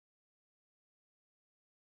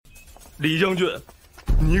李将军，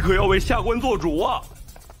你可要为下官做主啊！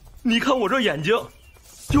你看我这眼睛，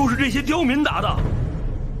就是这些刁民打的。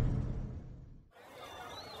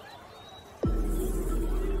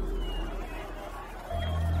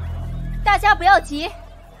大家不要急，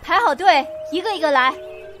排好队，一个一个来。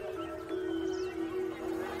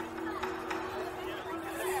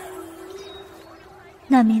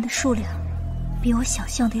难民的数量比我想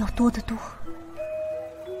象的要多得多。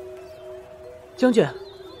将军，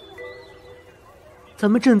咱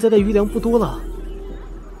们赈灾的余粮不多了，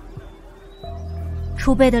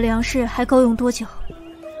储备的粮食还够用多久？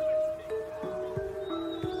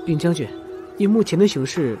禀将军，以目前的形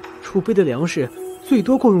势，储备的粮食最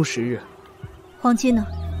多够用10日。黄金呢？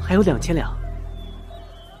还有2000两。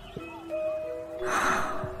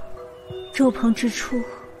周鹏之初，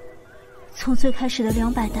从最开始的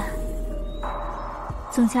200担，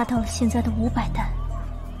增加到了现在的500担。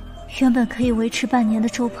原本可以维持半年的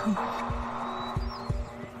周鹏，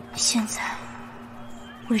现在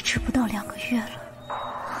维持不到2个月了。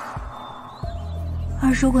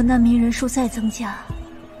而如果难民人数再增加，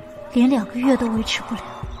连2个月都维持不了。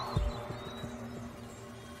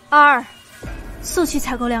22，速去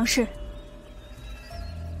采购粮食。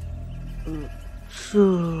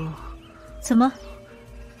这……怎么？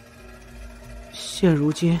现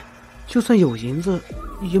如今，就算有银子，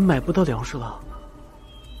也买不到粮食了。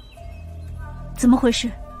怎么回事？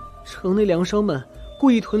城内粮商们故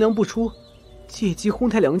意囤粮不出，借机哄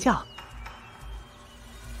抬粮价。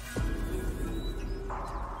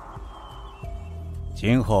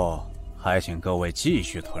今后还请各位继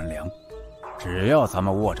续囤粮，只要咱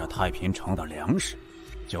们握着太平城的粮食，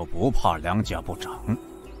就不怕粮价不涨。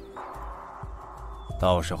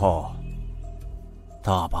到时候，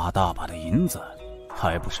大把大把的银子，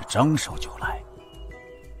还不是张手就来。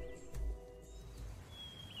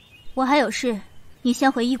我还有事，你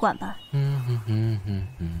先回驿馆吧。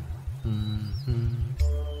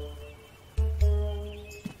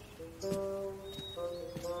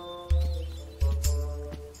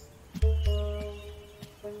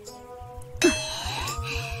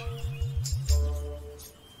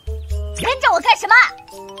跟着我干什么？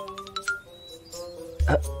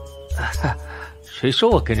谁说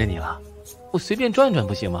我跟着你了？我随便转转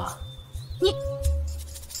不行吗？你，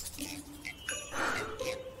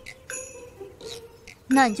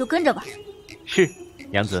那你就跟着吧。是，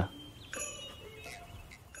娘子。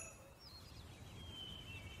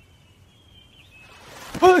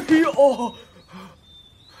哎呦！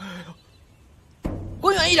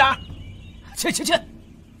滚远一点！去，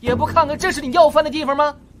也不看看这是你要饭的地方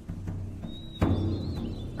吗？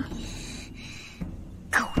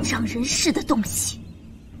狗仗人势的东西！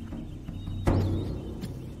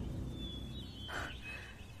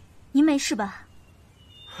您没事吧？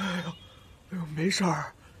哎呦，没事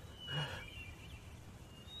儿。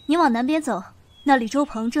您往南边走，那里周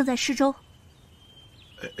鹏正在施粥。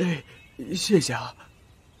哎，谢谢啊。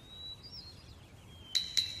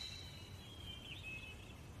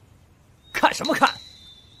看什么看？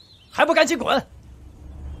还不赶紧滚！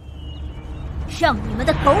让你们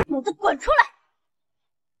的狗母子滚出来！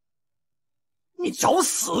你找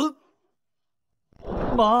死！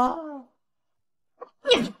妈！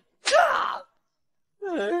你啊！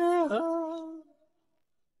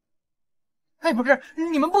哎，不是，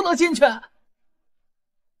你们不能进去。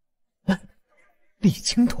李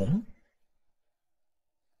青铜，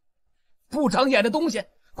不长眼的东西，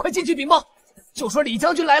快进去禀报，就说李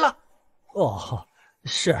将军来了。哦，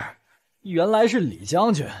是，原来是李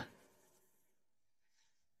将军。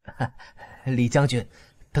李将军，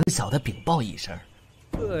等小的禀报一声。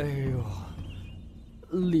哎呦，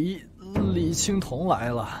李青铜来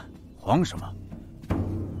了。慌什么？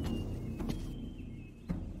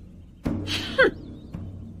哼！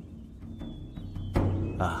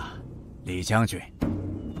啊，李将军。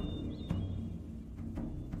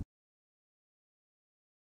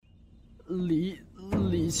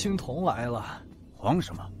李青铜来了。慌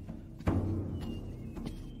什么？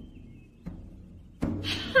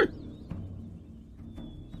哼！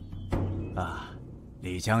啊，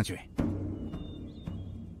李将军。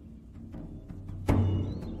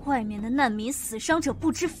外面的难民死伤者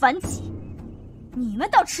不知凡几，你们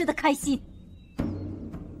倒吃得开心。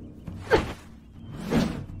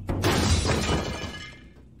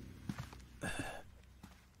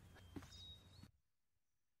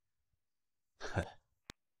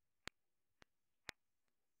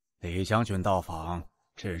李将军到访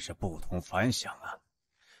真是不同凡响啊！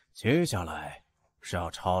接下来是要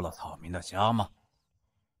抄了草民的家吗？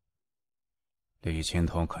李青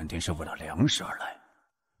铜肯定是为了粮食而来，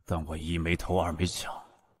但我一没偷二没抢，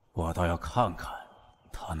我倒要看看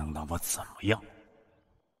他能拿我怎么样？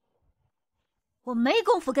我没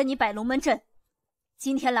工夫跟你摆龙门阵，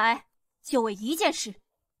今天来就为一件事。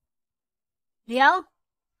粮，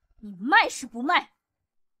你卖是不卖？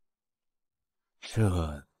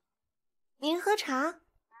这……您喝茶。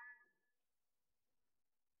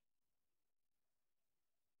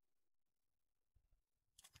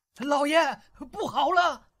老爷，不好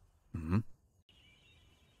了！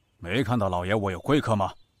没看到老爷我有贵客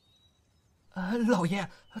吗？老爷，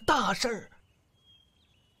大事儿！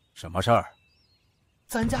什么事儿？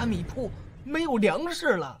咱家米铺没有粮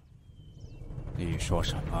食了。你说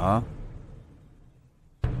什么？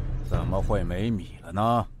怎么会没米了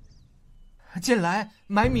呢？近来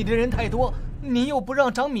买米的人太多，您又不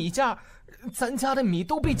让涨米价，咱家的米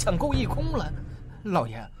都被抢购一空了。老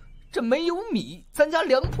爷，这没有米，咱家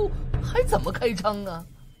粮铺还怎么开张啊？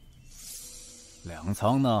粮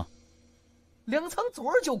仓呢？粮仓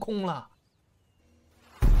昨儿就空了。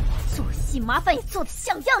做戏麻烦也做得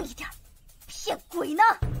像样一点，骗鬼呢！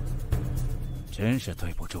真是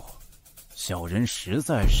对不住，小人实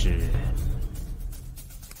在是……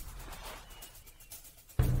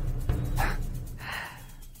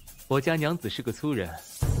我家娘子是个粗人，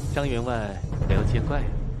张员外不要见怪，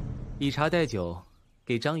以茶代酒，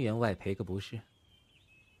给张员外赔个不是。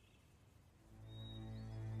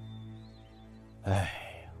哎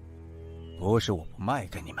呀，不是我不卖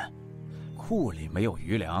给你们，库里没有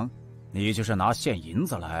余粮，你就是拿现银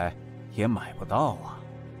子来也买不到啊。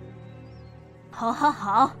好好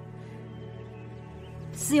好，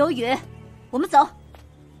思有雨，我们走。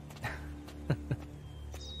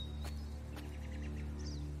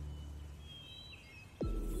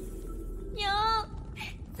娘，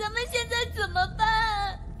咱们现在怎么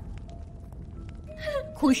办？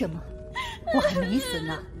哭什么？我还没死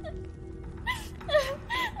呢。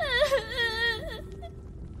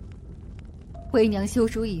为娘修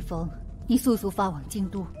书一封，你速速发往京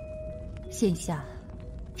都，现下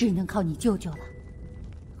只能靠你舅舅了。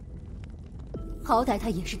好歹他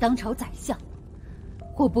也是当朝宰相，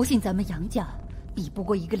我不信咱们杨家比不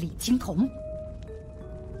过一个李青铜。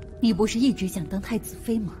你不是一直想当太子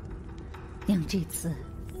妃吗？娘这次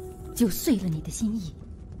就遂了你的心意。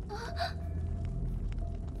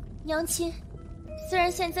娘亲，虽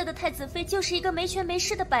然现在的太子妃就是一个没权没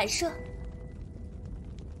势的摆设，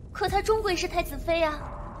可她终归是太子妃啊！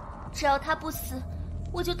只要她不死，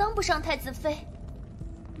我就当不上太子妃。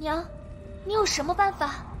娘，你有什么办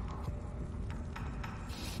法？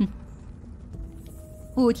哼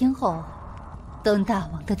，5天后，等大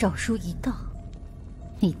王的诏书一到，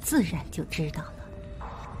你自然就知道了。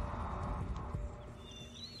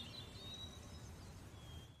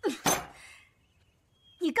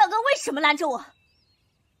你刚刚为什么拦着我？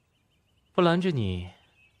不拦着你，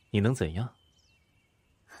你能怎样？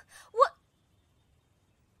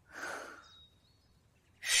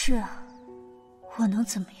是啊，我能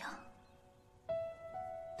怎么样？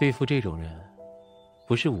对付这种人，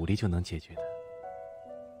不是武力就能解决的。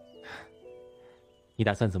你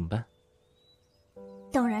打算怎么办？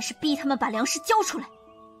当然是逼他们把粮食交出来。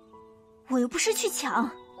我又不是去抢，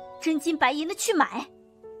真金白银的去买。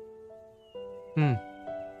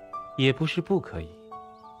也不是不可以。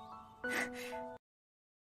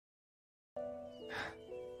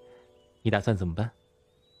你打算怎么办？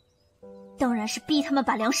当然是逼他们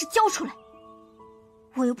把粮食交出来。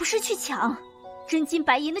我又不是去抢，真金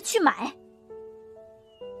白银的去买。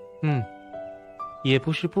也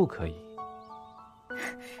不是不可以。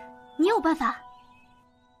你有办法？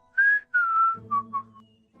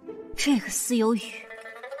这个思有雨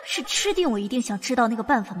是吃定我一定想知道那个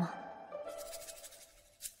办法吗？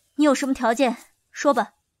你有什么条件说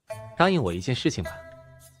吧。答应我一件事情吧。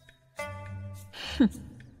哼，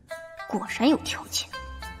果然有条件。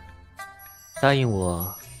答应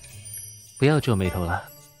我不要皱眉头了。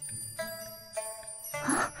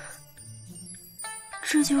啊，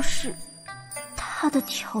这就是他的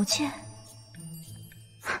条件？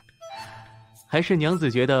还是娘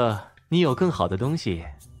子觉得你有更好的东西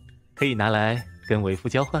可以拿来跟为夫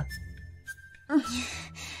交换？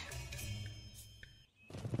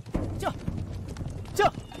驾！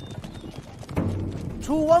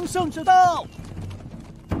楚王圣旨到！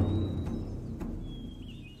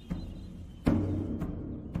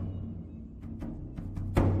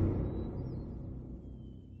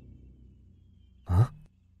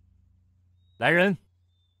来人，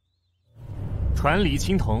传李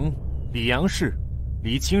青铜、李阳氏、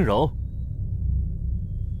李清柔。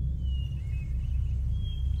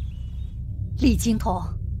李青铜，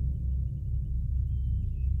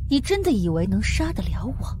你真的以为能杀得了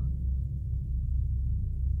我？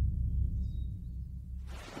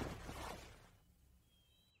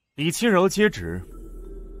李清柔接旨，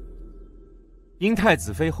因太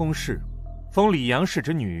子妃薨逝，封李阳氏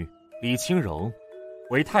之女李清柔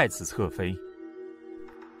为太子侧妃。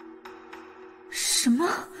什么？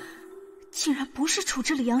竟然不是处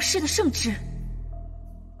置李阳氏的圣旨！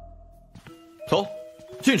走，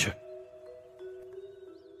进去。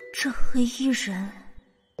这黑衣人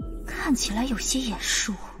看起来有些眼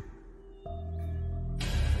熟。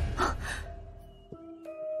啊！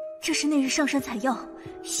这是那日上山采药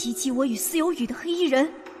袭击我与思有雨的黑衣人。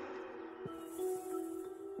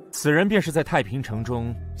此人便是在太平城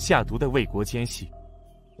中下毒的魏国奸细，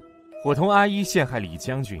伙同阿一陷害李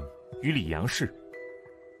将军与李阳氏，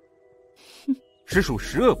实属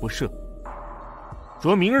十恶不赦，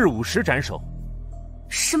着明日午时斩首。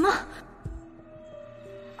什么？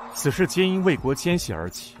此事皆因魏国奸细而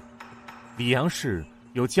起，李阳氏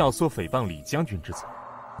有教唆诽谤李将军之责，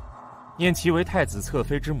念其为太子侧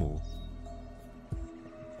妃之母，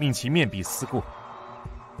命其面壁思过。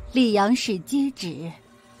李阳氏接旨，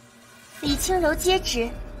李清柔接旨。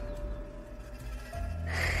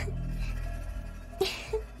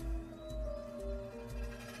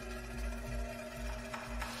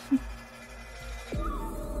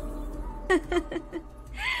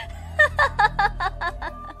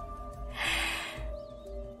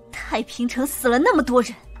太平城死了那么多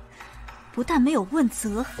人，不但没有问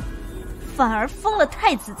责，反而封了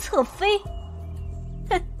太子侧妃。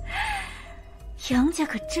哼，杨家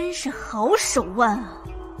可真是好手腕啊！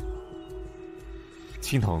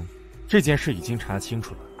青铜，这件事已经查清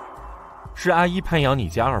楚了，是阿一攀咬你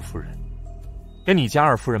家二夫人，跟你家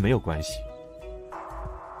二夫人没有关系。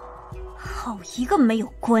好一个没有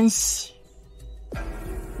关系！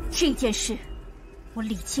这件事，我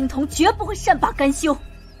李青铜绝不会善罢甘休。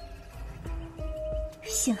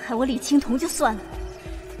陷害我李青铜就算了，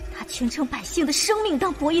拿全城百姓的生命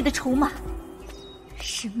当博弈的筹码，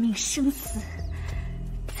生命生死，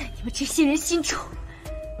在你们这些人心中，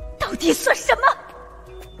到底算什么？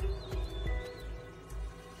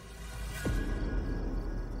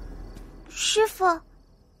师傅，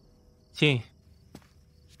进。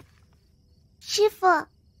师傅，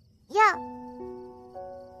要。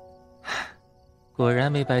果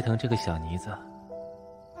然没白疼这个小妮子。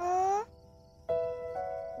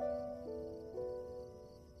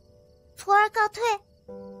徒儿告退。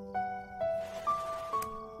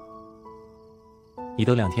你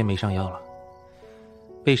都2天没上药了，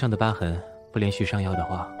背上的疤痕不连续上药的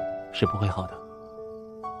话，是不会好的。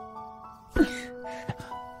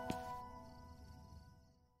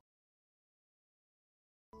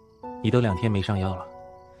你都2天没上药了，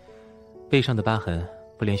背上的疤痕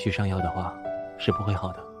不连续上药的话，是不会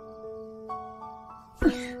好的。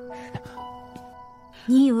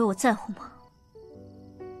你以为我在乎吗？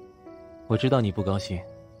我知道你不高兴，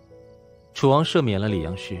楚王赦免了李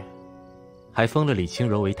阳氏，还封了李清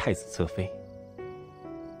柔为太子侧妃。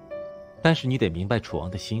但是你得明白楚王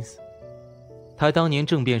的心思，他当年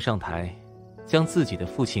政变上台，将自己的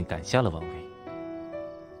父亲赶下了王位，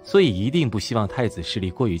所以一定不希望太子势力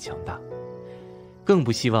过于强大，更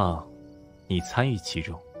不希望你参与其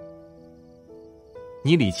中。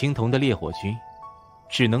你李青铜的烈火军，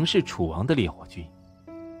只能是楚王的烈火军。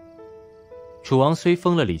楚王虽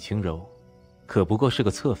封了李清柔，可不过是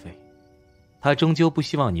个侧妃，他终究不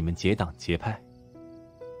希望你们结党结派。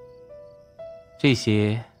这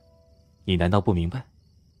些，你难道不明白？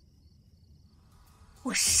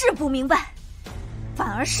我是不明白，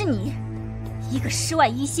反而是你，一个世外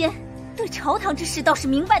医仙，对朝堂之事倒是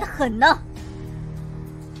明白得很呢。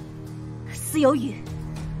思有雨，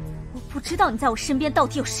我不知道你在我身边到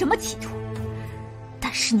底有什么企图，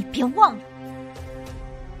但是你别忘了，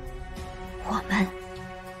我们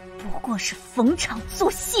不过是逢场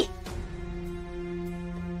作戏。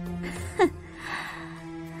哼，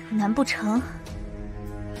难不成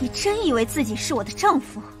你真以为自己是我的丈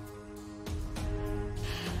夫？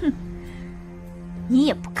哼，你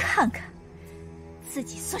也不看看自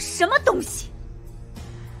己算什么东西！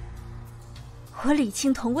我李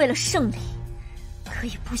青铜为了胜利，可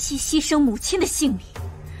以不惜牺牲母亲的性命，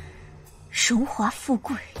荣华富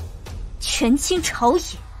贵，权倾朝野，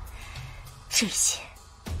这些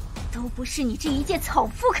都不是你这一介草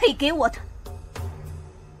夫可以给我的。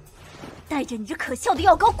带着你这可笑的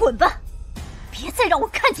药膏滚吧，别再让我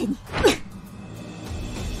看见你！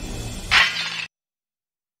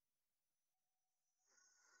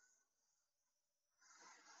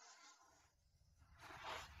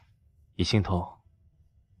李青铜，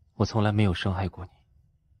我从来没有伤害过你，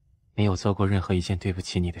没有做过任何一件对不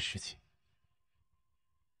起你的事情。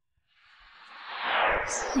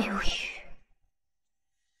思有雨，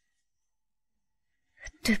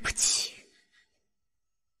对不起。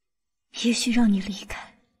也许让你离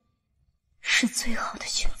开是最好的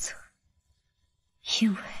选择，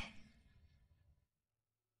因为……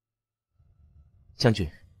将军，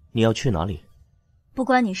你要去哪里？不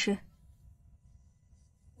关你事。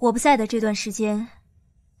我不在的这段时间，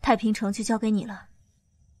太平城就交给你了。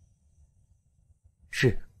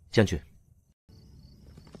是，将军。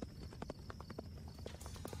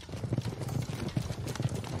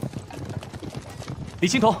李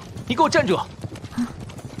青桐，你给我站住！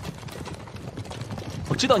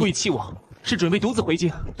我知道你故意气我，是准备独自回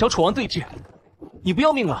京找楚王对峙。你不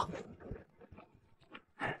要命了？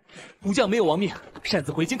武将没有亡命，擅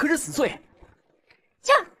自回京可是死罪。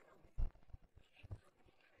驾！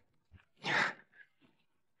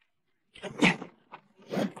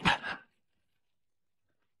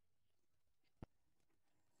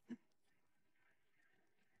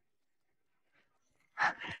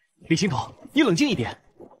李青桐，你冷静一点。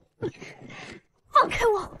放开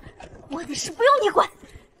我！我的事不用你管。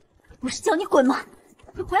不是叫你滚吗？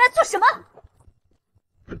你回来做什么？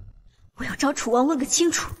我要找楚王问个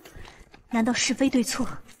清楚。难道是非对错，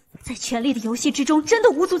在权力的游戏之中真的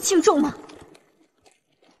无足轻重吗？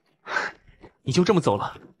你就这么走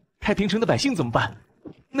了，太平城的百姓怎么办？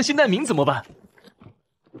那些难民怎么办？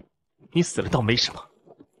你死了倒没什么，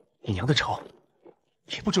你娘的仇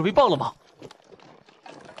也不准备报了吗？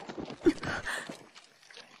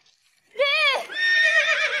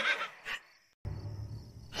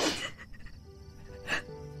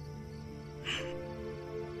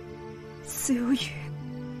自由语，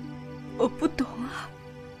我不懂啊。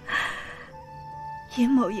阴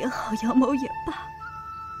谋也好，阳谋也罢，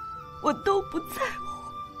我都不在乎。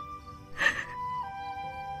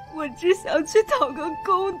我只想去讨个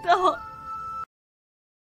公道。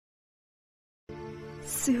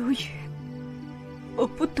自由语，我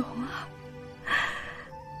不懂啊。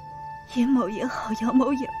阴谋也好，阳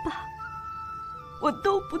谋也罢，我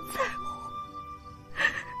都不在乎。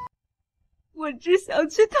我只想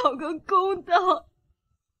去讨个公道。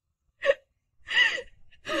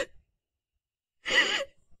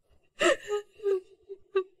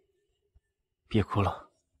别哭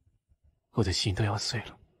了，我的心都要碎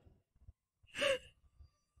了。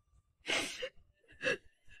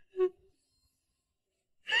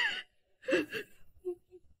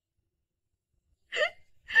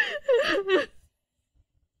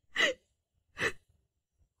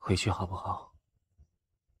回去好不好？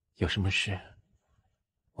有什么事，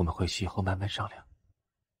我们回去以后慢慢商量。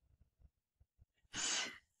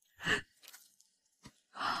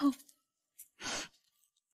好。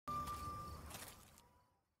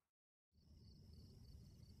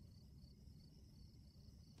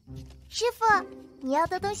师傅，你要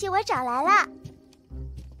的东西我找来了。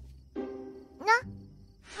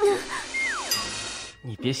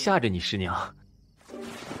你别吓着你师娘。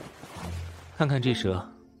看看这蛇，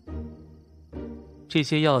这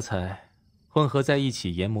些药材混合在一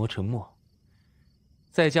起研磨成末，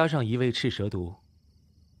再加上一味赤蛇毒，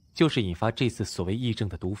就是引发这次所谓疫症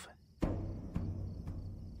的毒粉。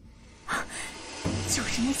就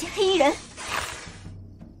是那些黑衣人。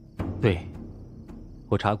对，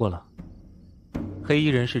我查过了，黑衣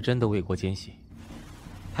人是真的为国奸细，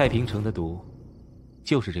太平城的毒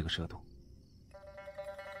就是这个蛇毒。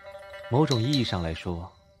某种意义上来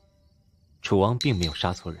说，楚王并没有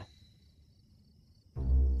杀错人，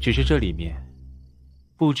只是这里面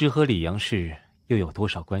不知和李阳氏又有多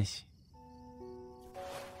少关系。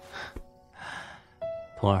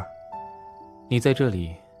童儿，你在这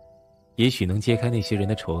里也许能揭开那些人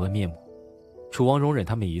的丑恶面目，楚王容忍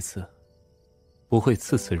他们一次，不会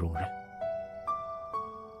次次容忍。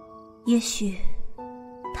也许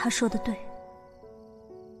他说的对。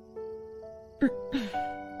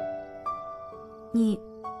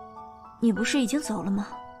你不是已经走了吗？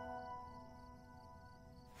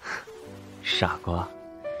傻瓜，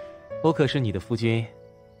我可是你的夫君，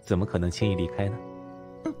怎么可能轻易离开呢？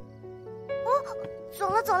走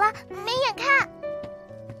了走了，没眼看。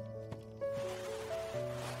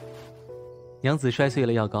娘子摔碎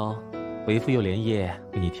了药膏，为父又连夜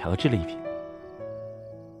为你调制了一瓶。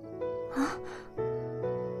啊！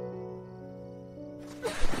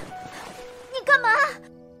你干嘛？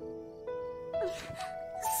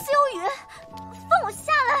思有雨，放我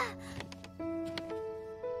下来！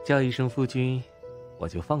叫一声夫君，我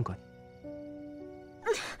就放过你。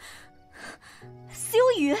思有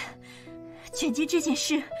雨，卷接这件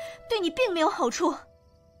事对你并没有好处。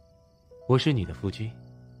我是你的夫君，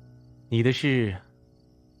你的事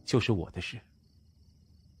就是我的事。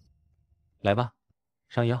来吧，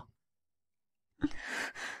上药。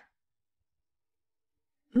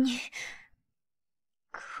你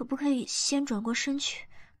可不可以先转过身去？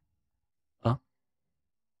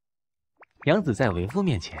娘子在为夫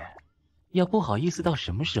面前，要不好意思到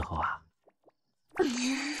什么时候啊？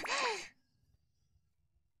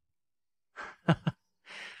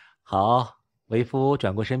好，为夫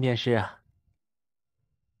转过身便是啊。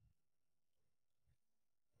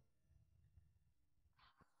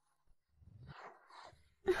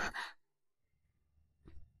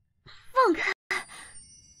放开！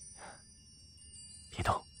别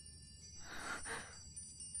动，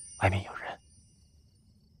外面有人。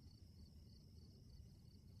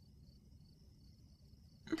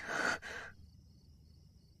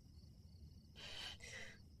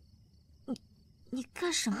你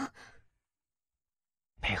干什么？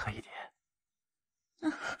配合一点。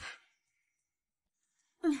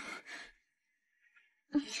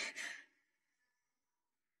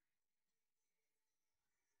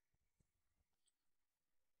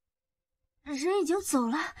人已经走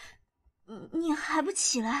了，你还不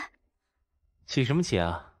起来？起什么起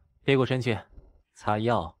啊？背过身去，擦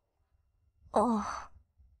药。哦。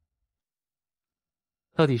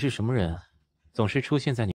到底是什么人，总是出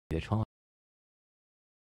现在你的窗外？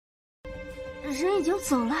人已经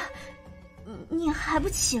走了，你还不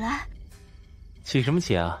起来？起什么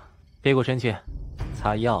起啊？背过身去，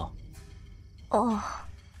擦药。哦。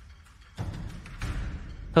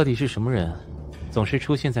到底是什么人，总是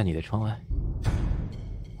出现在你的窗外？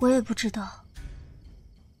我也不知道。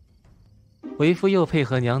为夫又配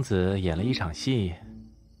合娘子演了一场戏，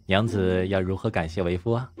娘子要如何感谢为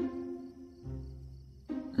夫啊？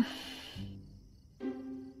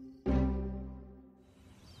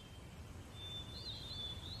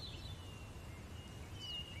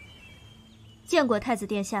见过太子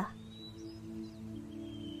殿下。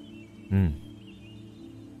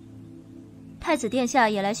太子殿下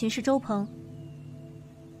也来巡视周棚。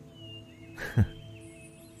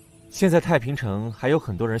现在太平城还有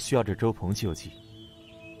很多人需要这周棚救济，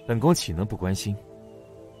本宫岂能不关心？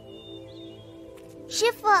师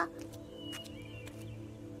傅，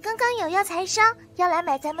刚刚有药材商要来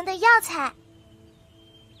买咱们的药材。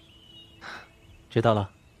知道了。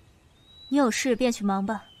你有事便去忙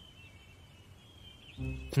吧。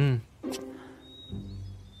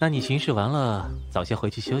那你巡视完了，早些回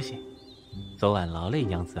去休息。昨晚劳累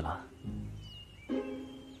娘子了，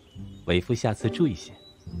为夫下次注意些。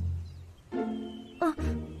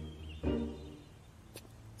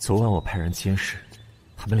昨晚我派人监视，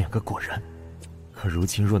他们两个果然。可如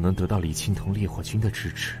今若能得到李青铜烈火军的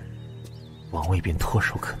支持，王位便唾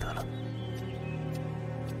手可得了。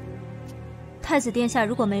太子殿下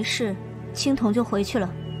如果没事，青铜就回去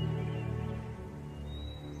了。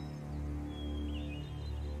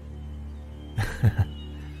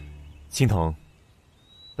青铜，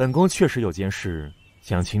本宫确实有件事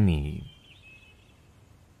想请你。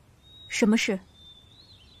什么事？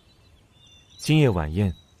今夜晚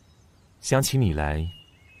宴，想请你来。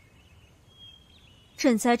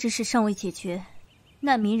赈灾之事尚未解决，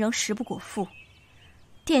难民仍食不果腹，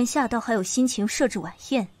殿下倒还有心情设置晚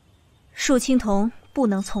宴，恕青铜不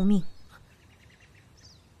能从命。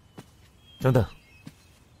等等，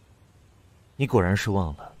你果然是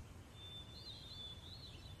忘了。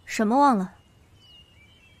什么忘了？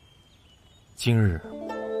今日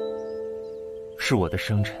是我的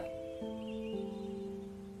生辰。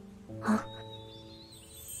啊！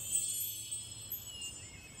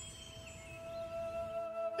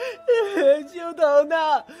青铜呢？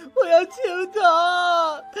我要青铜！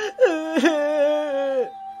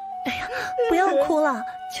哎呀，不要哭了，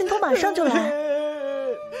青铜马上就来。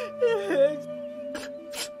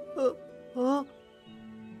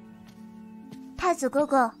太子哥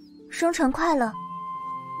哥，生辰快乐！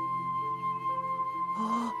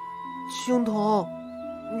啊，青铜，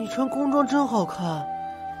你穿宫装真好看。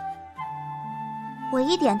我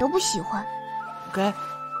一点都不喜欢。给，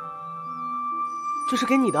这是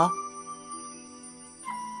给你的。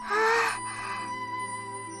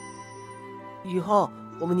以后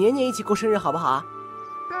我们年年一起过生日，好不好？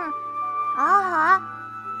好啊，好啊。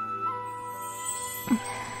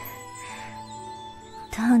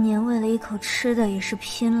当年为了一口吃的也是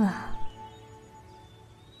拼了。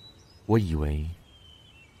我以为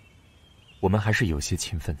我们还是有些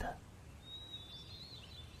情分的。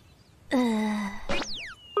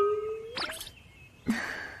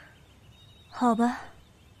好吧。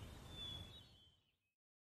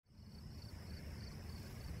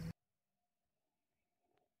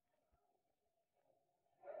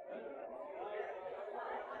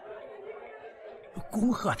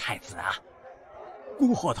恭贺太子啊！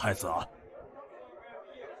恭贺太子！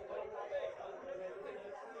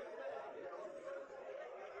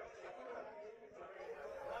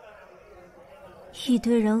一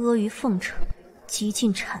堆人阿谀奉承，极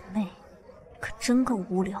尽谄媚，可真够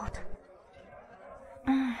无聊的。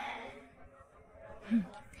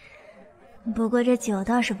不过这酒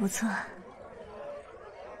倒是不错。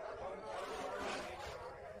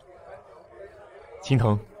青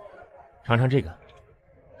铜，尝尝这个。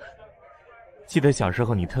记得小时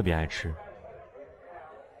候你特别爱吃。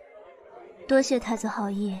多谢太子好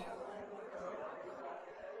意。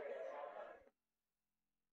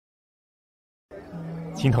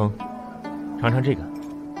青铜，尝尝这个。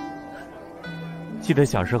记得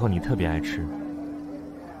小时候你特别爱吃。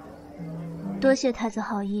多谢太子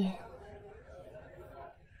好意。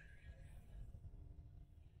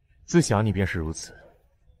自小你便是如此，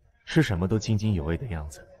吃什么都津津有味的样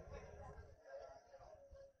子。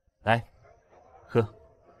来，喝。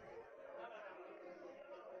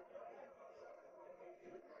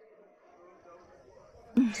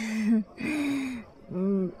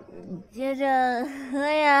接着喝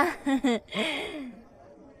呀。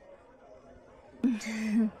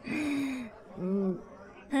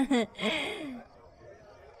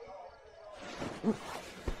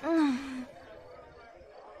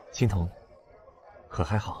青铜，可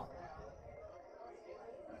还好？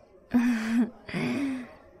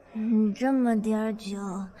这么点酒，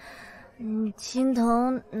青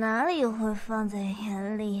铜哪里会放在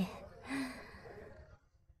眼里？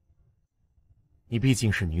你毕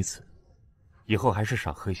竟是女子，以后还是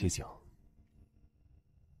少喝一些酒。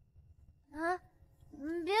啊，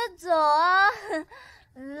别走啊，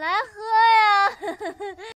来喝呀！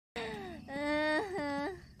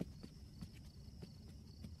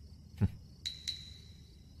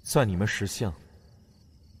算你们识相。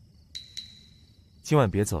今晚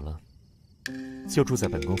别走了，就住在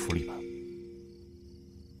本宫府里吧。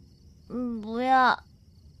不要，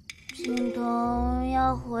青铜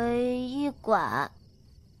要回驿馆。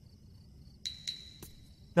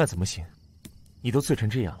那怎么行？你都醉成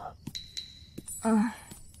这样了。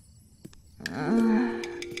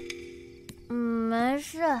没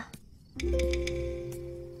事。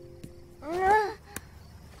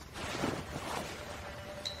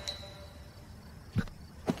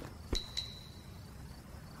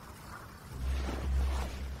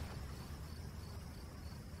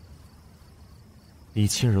李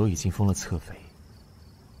清柔已经封了侧妃，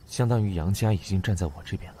相当于杨家已经站在我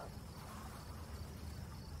这边了。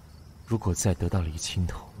如果再得到李青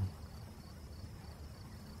桐，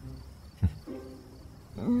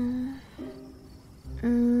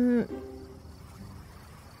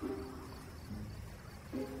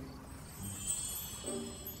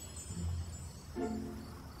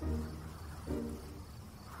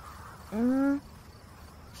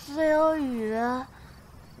自由雨，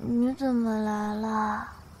你怎么来了？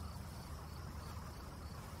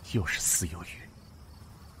又是私有雨。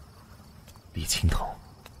李青桐，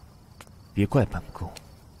别怪本宫，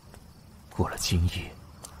过了今夜，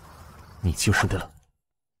你就是的。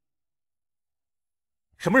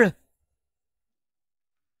什么人？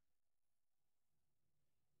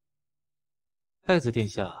太子殿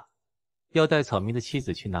下，要带草民的妻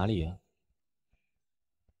子去哪里呀？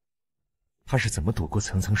他是怎么躲过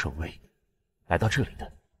层层守卫，来到这里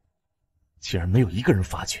的？竟然没有一个人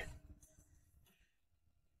发觉。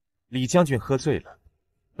李将军喝醉了，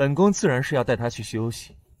本宫自然是要带他去休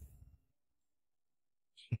息。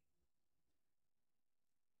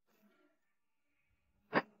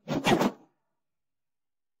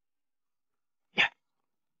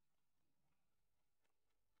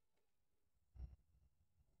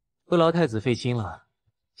不劳太子费心了，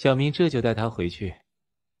小民这就带他回去。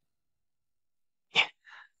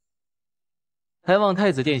还望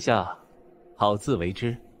太子殿下好自为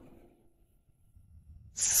之。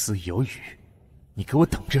私有雨，你给我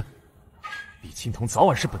等着！李青桐早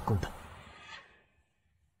晚是本宫的。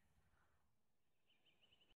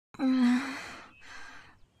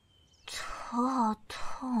头好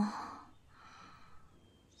痛。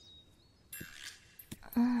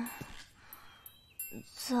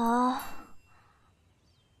走。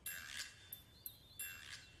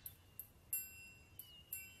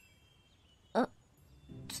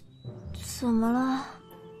怎么了？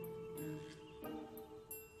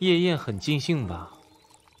夜宴很尽兴吧？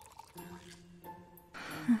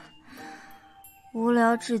无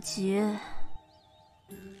聊至极。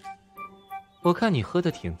我看你喝得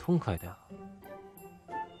挺痛快的。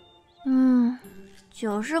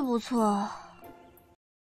酒是不错。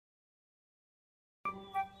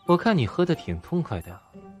我看你喝得挺痛快的。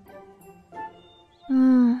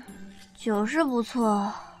酒是不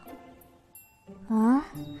错。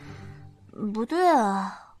不对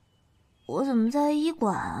啊，我怎么在医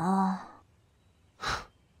馆啊？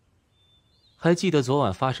还记得昨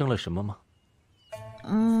晚发生了什么吗？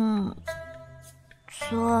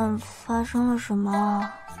昨晚发生了什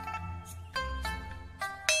么？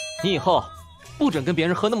你以后不准跟别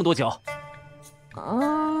人喝那么多酒。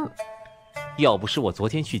要不是我昨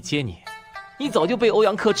天去接你，你早就被欧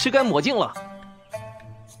阳克吃干抹净了。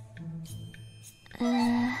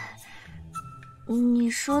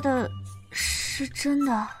你说的是真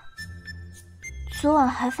的？昨晚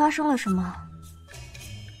还发生了什么？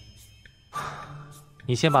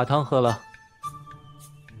你先把汤喝了。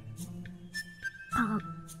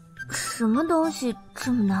什么东西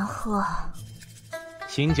这么难喝？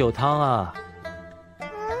醒酒汤啊。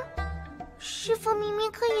师傅明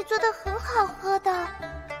明可以做得很好喝的。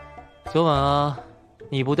昨晚啊，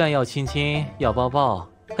你不但要亲亲，要抱抱，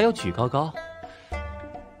还要举高高，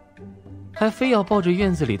还非要抱着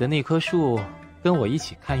院子里的那棵树跟我一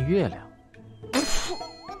起看月亮。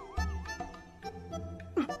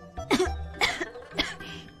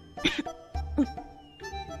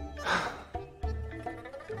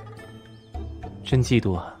真嫉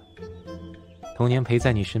妒啊！童年陪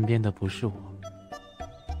在你身边的不是我。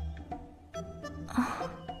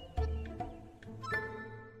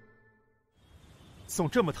送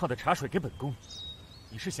这么烫的茶水给本宫，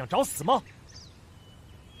你是想找死吗？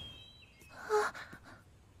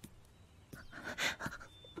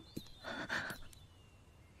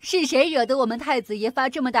是谁惹得我们太子爷发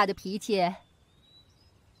这么大的脾气？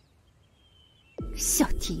小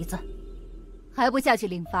蹄子，还不下去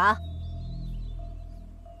领罚？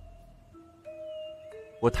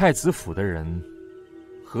我太子府的人，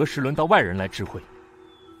何时轮到外人来知会？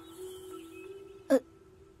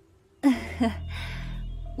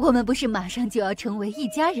我们不是马上就要成为一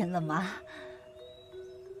家人了吗？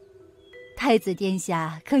太子殿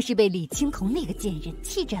下可是被李青桐那个贱人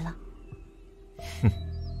气着了。哼，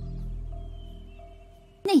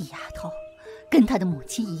那丫头跟她的母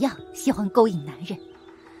亲一样，喜欢勾引男人，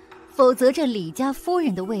否则这李家夫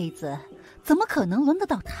人的位子怎么可能轮得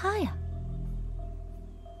到她呀？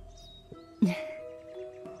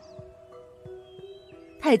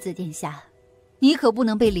太子殿下，你可不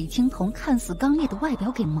能被李青桐看似刚烈的外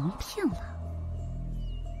表给蒙骗了。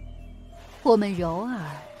我们柔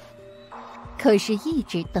儿可是一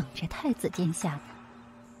直等着太子殿下的。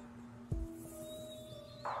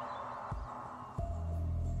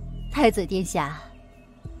太子殿下，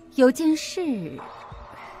有件事，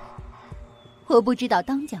我不知道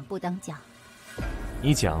当讲不当讲。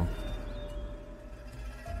你讲。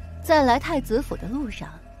在来太子府的路上，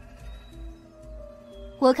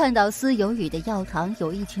我看到思有雨的药堂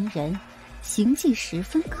有一群人，行迹十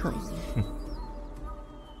分可疑。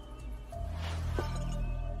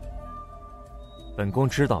本宫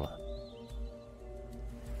知道了。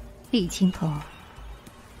李青桐，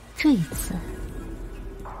这一次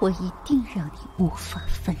我一定让你无法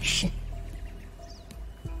翻身。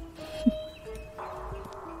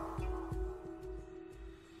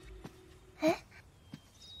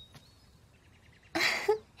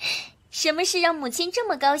什么事让母亲这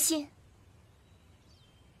么高兴？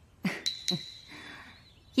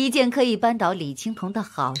一件可以扳倒李青桐的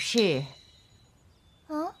好事。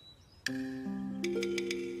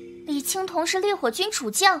李青桐是烈火军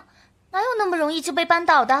主将，哪有那么容易就被扳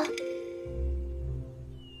倒的？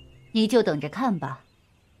你就等着看吧。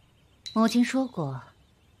母亲说过，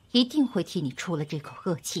一定会替你出了这口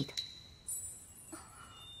恶气的。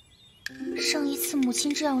上一次母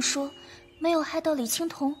亲这样说，没有害到李青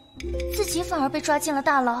桐，自己反而被抓进了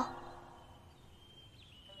大牢。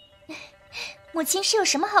母亲是有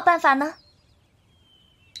什么好办法呢？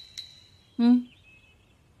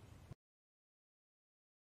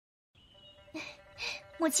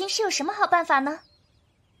母亲是有什么好办法呢？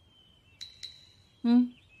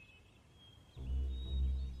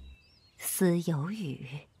思有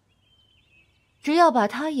雨，只要把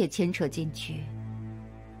他也牵扯进去，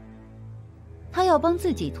他要帮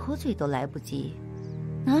自己脱罪都来不及，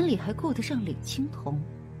哪里还顾得上李青桐？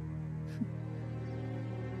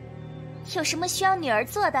有什么需要女儿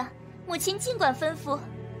做的，母亲尽管吩咐。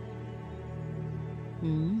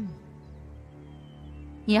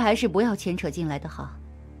你还是不要牵扯进来的好。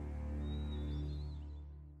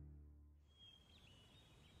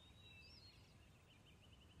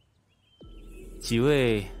几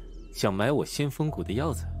位想买我先锋谷的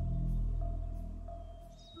药材？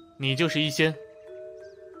你就是医仙？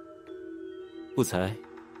不才，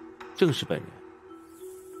正是本人。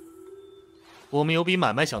我们有笔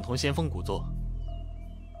买卖想同先锋谷做，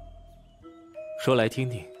说来听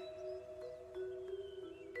听。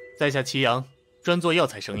在下祁阳，专做药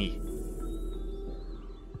材生意。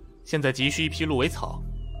现在急需一批鹿尾草，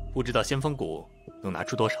不知道先锋谷能拿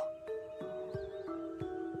出多少？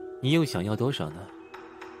你又想要多少呢？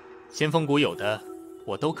先锋谷有的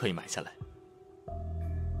我都可以买下来。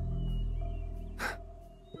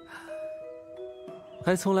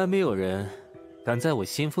还从来没有人敢在我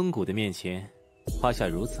先锋谷的面前夸下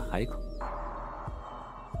如此海口。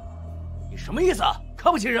你什么意思？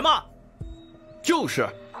看不起人吗？就是。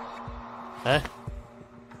哎，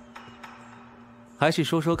还是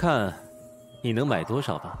说说看，你能买多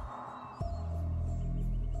少吧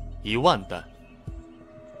？1万担。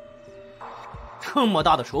这么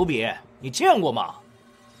大的手笔，你见过吗？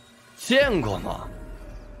见过吗？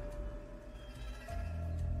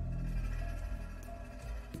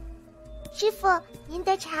师傅，您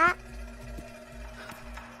的茶。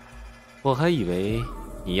我还以为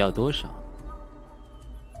你要多少。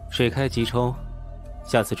水开即冲，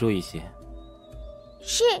下次注意些。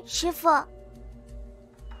是，师傅。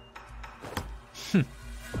哼，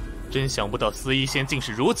真想不到司医仙竟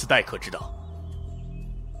是如此待客之道。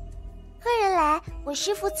客人来，我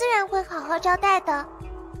师傅自然会好好招待的。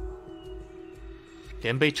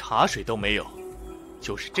连杯茶水都没有，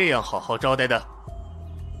就是这样好好招待的？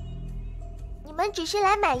你们只是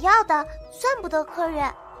来买药的，算不得客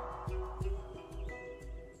人。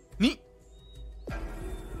你，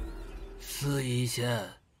司医仙，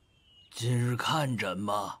今日看诊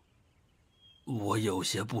吗？我有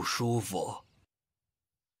些不舒服。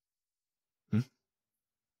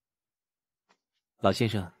老先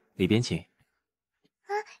生，里边请。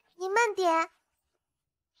啊，你慢点。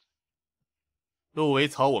鹿尾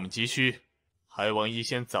草我们急需，还望医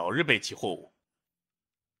仙早日备齐货物。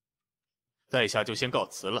在下就先告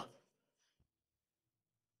辞了。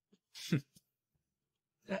哼！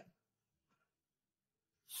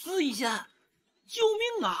司医仙，救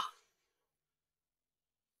命啊！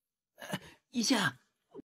医仙，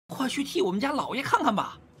快去替我们家老爷看看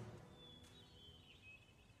吧。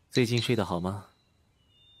最近睡得好吗？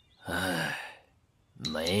唉，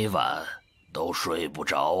每晚都睡不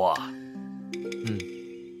着啊。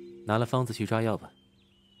拿了方子去抓药吧，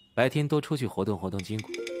白天多出去活动活动筋骨。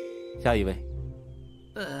下一位。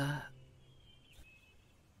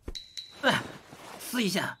司医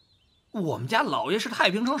仙，我们家老爷是太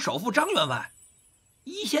平城首富张员外，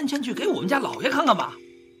医仙前去给我们家老爷看看吧。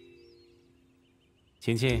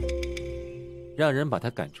晴晴，让人把他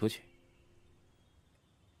赶出去。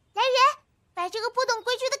来人，把这个不懂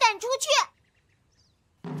规矩的赶出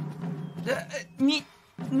去！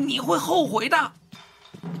你会后悔的。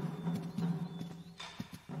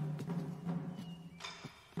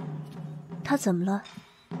他怎么了？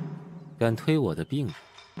敢推我的病人。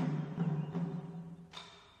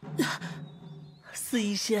司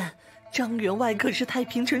医仙，张员外可是太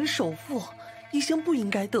平城首富，医生不应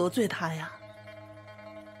该得罪他呀。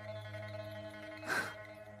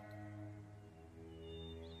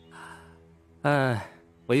哎，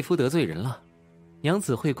为夫得罪人了，娘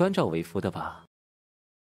子会关照为夫的吧？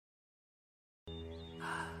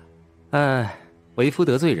哎，为夫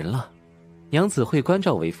得罪人了，娘子会关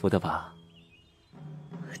照为夫的吧？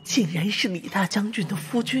竟然是李大将军的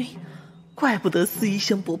夫君，怪不得司医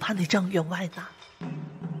仙不怕那张员外呢。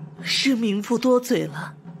是民妇多嘴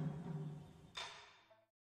了。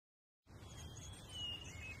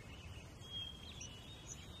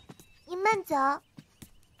你慢走。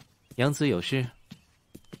娘子有事？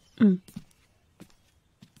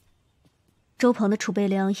周鹏的储备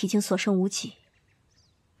粮已经所剩无几。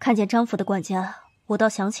看见张府的管家，我倒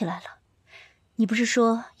想起来了，你不是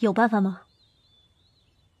说有办法吗？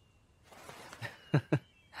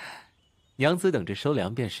娘子等着收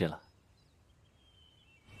粮便是了。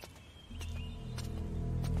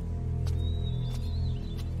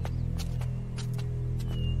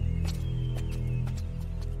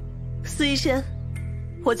司医仙，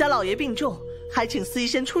我家老爷病重，还请司医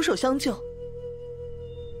仙出手相救。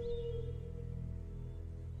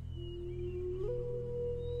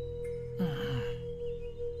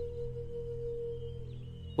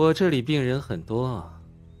我这里病人很多啊。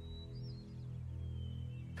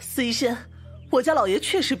司医仙，我家老爷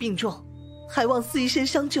确实病重，还望司医仙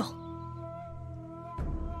相救。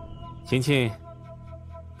晴晴，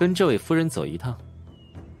跟这位夫人走一趟。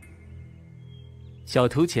小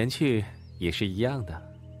徒前去也是一样的。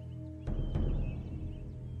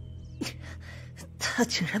他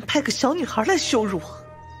竟然派个小女孩来羞辱我，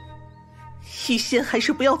医仙还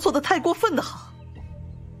是不要做得太过分的好。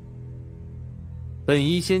本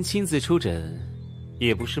医仙亲自出诊，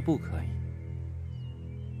也不是不可以，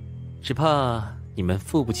只怕你们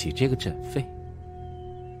付不起这个诊费。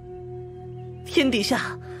天底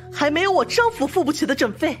下还没有我张府付不起的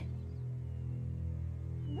诊费。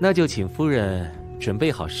那就请夫人准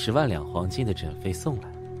备好10万两黄金的诊费送来，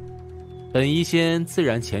本医仙自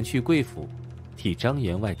然前去贵府替张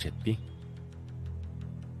员外诊病。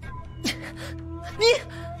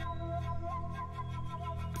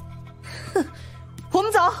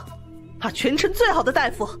把全城最好的大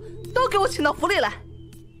夫都给我请到府里来。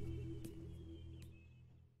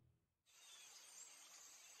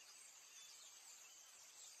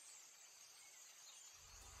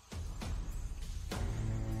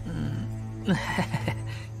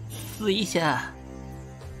司医仙，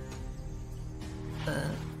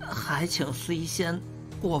还请司医仙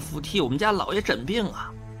过府替我们家老爷诊病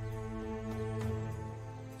啊。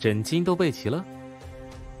诊经都备齐了？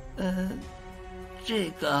这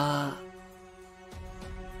个，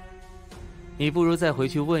你不如再回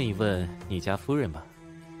去问一问你家夫人吧。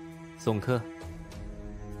送客。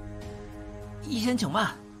医仙请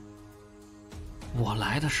慢。我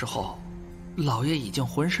来的时候，老爷已经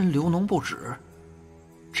浑身流脓不止，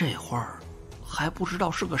这会儿还不知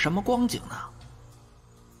道是个什么光景呢。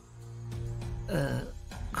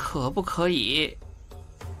可不可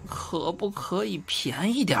以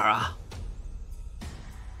便宜点啊？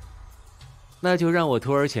那就让我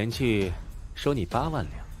徒儿前去收你8万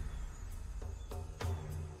两。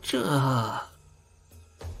这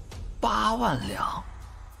8万两，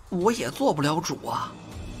我也做不了主啊。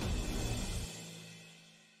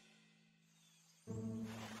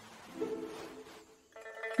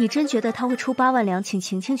你真觉得他会出8万两请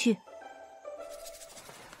晴晴去？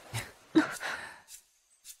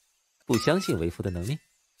不相信为夫的能力？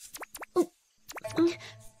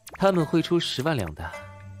他们会出10万两的，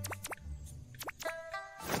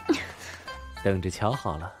等着瞧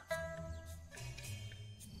好了。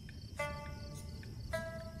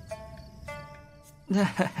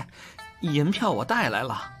银票我带来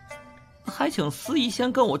了，还请司仪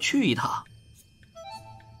先跟我去一趟。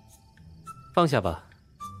放下吧，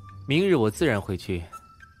明日我自然会去，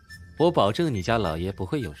我保证你家老爷不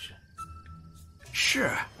会有事。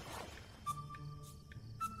是。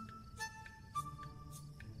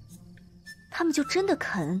他们就真的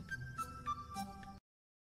肯？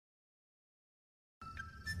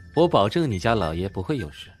我保证你家老爷不会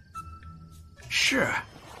有事。是。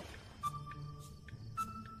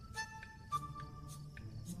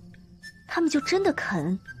他们就真的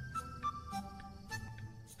肯？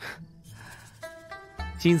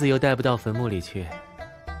金子又带不到坟墓里去。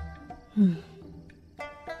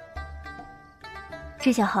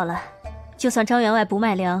这下好了，就算张员外不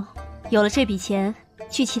卖粮，有了这笔钱，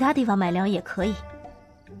去其他地方买粮也可以。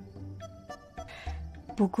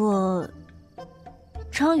不过，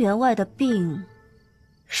张员外的病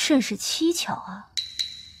甚是蹊跷啊。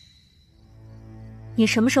你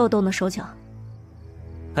什么时候都能手脚？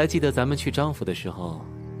还记得咱们去张府的时候，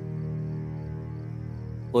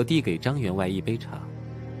我递给张员外一杯茶。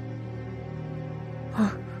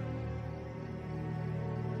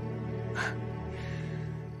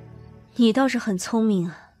你倒是很聪明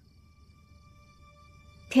啊。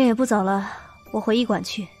天也不早了，我回医馆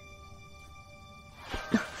去。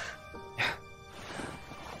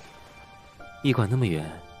医馆那么远，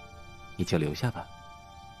你就留下吧。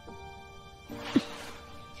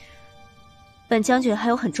本将军还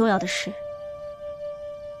有很重要的事，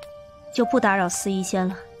就不打扰司仪仙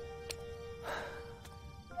了。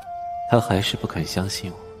他还是不肯相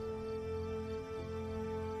信我。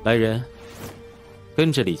来人，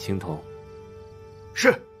跟着李青铜。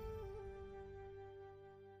是。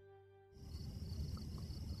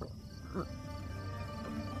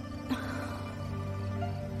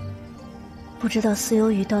不知道司有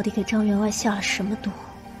雨到底给张员外下了什么毒，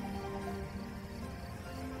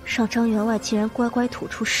让张员外竟然乖乖吐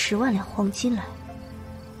出10万两黄金来。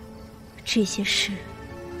这些事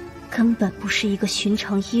根本不是一个寻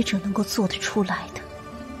常医者能够做得出来的。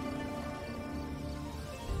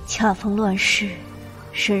恰逢乱世，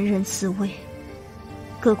人人自危，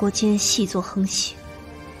各国间细作横行。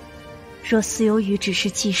若司有雨只是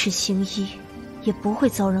济世行医，也不会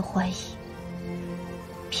遭人怀疑。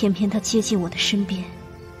偏偏他接近我的身边，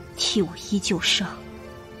替我医旧伤，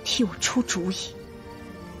替我出主意，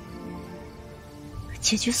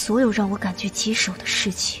解决所有让我感觉棘手的事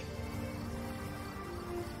情。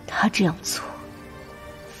他这样做，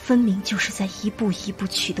分明就是在一步一步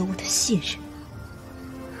取得我的信任。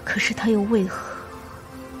可是他又为何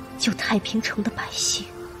救太平城的百姓，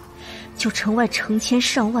救城外成千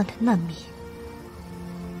上万的难民？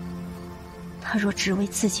他若只为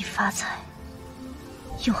自己发财，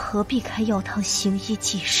又何必开药堂行医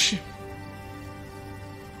济世？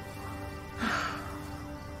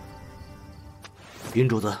云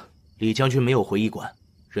主子，李将军没有回医馆，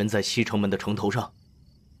人在西城门的城头上。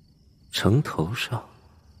城头上？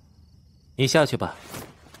你下去吧。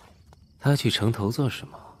他去城头做什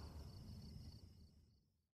么？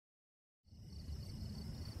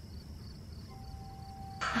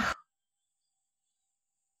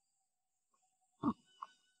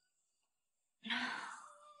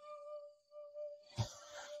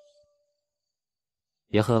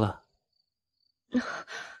别喝了。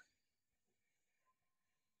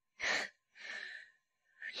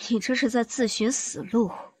你这是在自寻死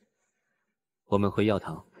路。我们回药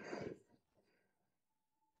堂。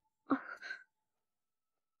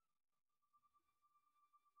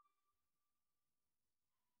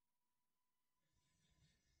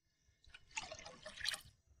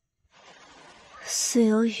苏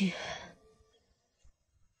有雨，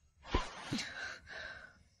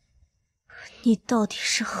你到底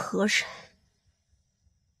是何人？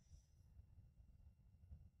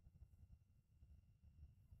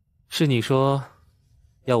是你说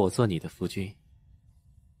要我做你的夫君？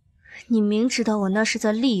你明知道我那是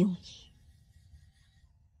在利用你，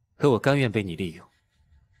可我甘愿被你利用。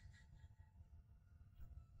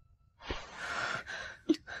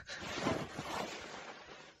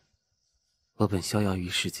我本逍遥于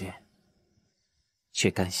世间，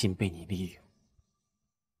却甘心被你利用。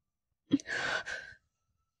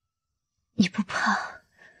你不怕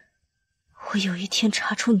我有一天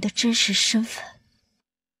查出你的真实身份？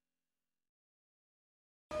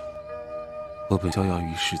我本逍遥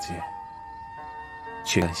于世间，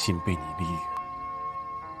却甘心被你利用。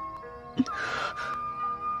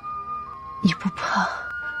你不怕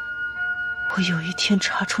我有一天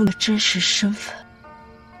查出你的真实身份？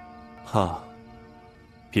怕，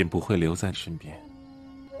便不会留在身边。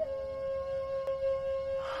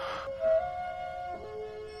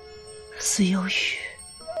苏有雨，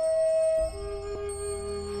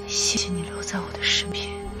谢谢你留在我的身边。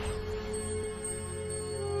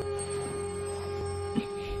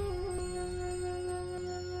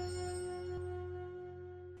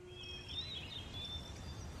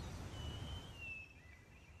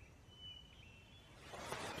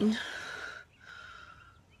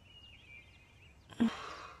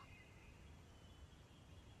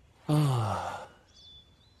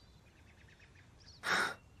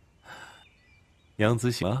娘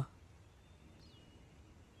子醒了。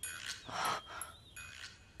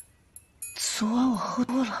昨晚我喝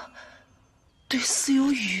多了，对苏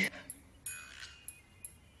有雨。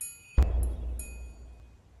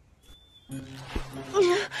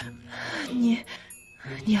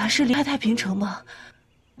你还是离开太平城吗？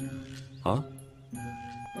啊？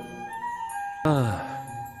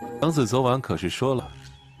娘子昨晚可是说了，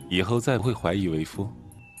以后再不会怀疑为夫，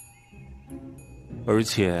而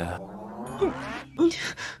且。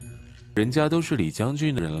人家都是李将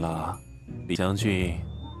军的人了，李将军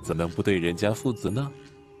怎能不对人家负责呢？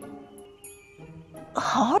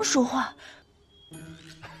好好说话。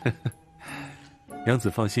娘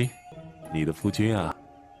子放心，你的夫君啊，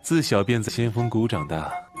自小便在仙风谷长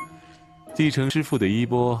大，继承师父的衣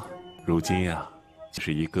钵，如今啊，就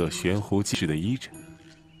是一个悬壶济世的医者，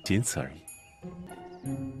仅此而已。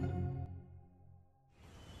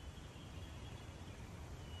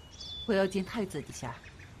我要见太子殿下，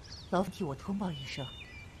劳烦替我通报一声。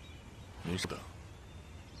您稍等。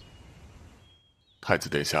太子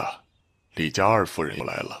殿下，李家二夫人又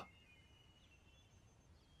来了。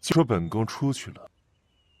就说本宫出去了。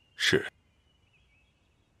是。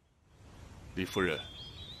李夫人，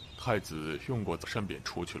太子用过早膳便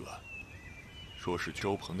出去了，说是去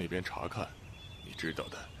周棚那边查看。你知道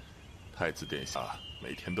的，太子殿下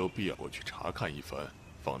每天都必要过去查看一番，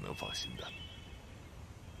方能放心的。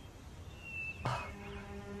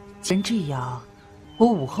既然这样，我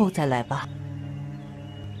午后再来吧。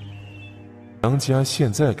杨家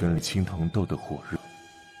现在跟李青藤斗得火热，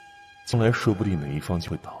将来说不定哪一方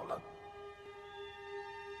就会倒了。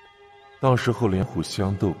到时候连互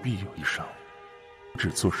相斗必有一伤，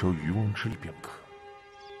只坐收渔翁之利便可。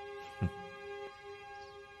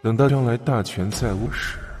等到将来大权在握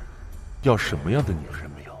时，要什么样的女人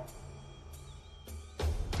没有？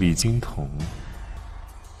李金童、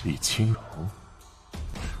李清柔，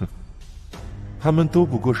他们都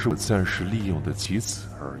不过是我暂时利用的棋子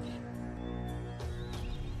而已。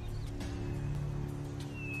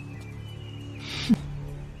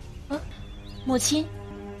母亲，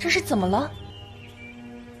这是怎么了？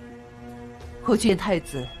我见太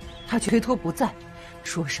子，他却推脱不在，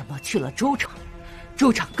说什么去了州场，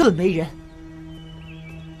州场更没人。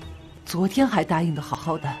昨天还答应的好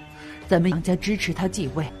好的，咱们杨家支持他继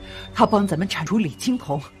位，他帮咱们铲除李青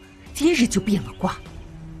桐，今日就变了卦。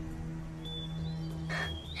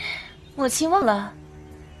母亲忘了，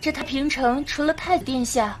这太平城除了太子殿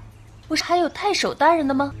下，不是还有太守大人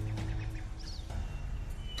的吗？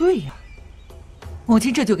对呀，母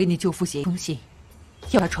亲这就给你舅父写一封信，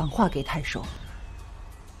要他传话给太守，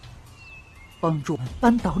帮助我们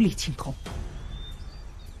扳倒李青桐。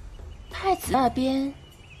太子那边，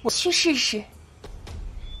我去试试。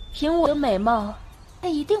凭我的美貌，他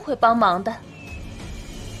一定会帮忙的。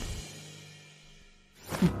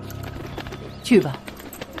去吧，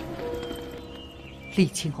李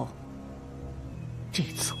青红，这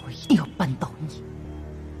次我一定要扳倒你。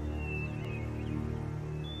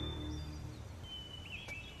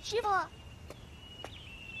师傅，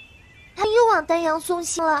他又往丹阳送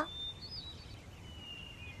信了。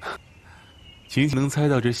晴晴能猜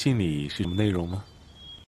到这信里是什么内容吗？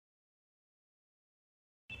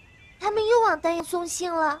他们又往丹阳送信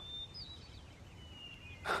了。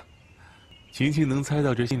晴晴能猜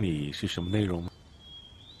到这信里是什么内容吗？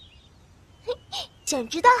想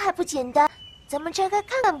知道还不简单，咱们拆开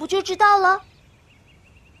看看不就知道了？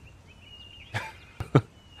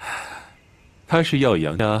他是要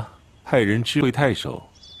杨家派人知会太守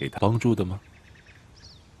给他帮助的吗？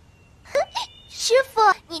师傅，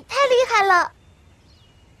你太厉害了！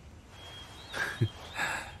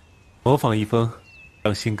模仿一封，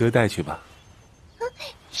让信哥带去吧。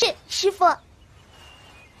是，师傅。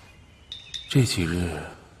这几日，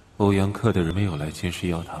欧阳克的人没有来监视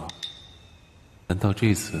药堂，难道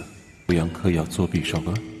这次欧阳克要作弊上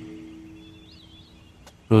岸？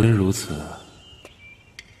若真如此，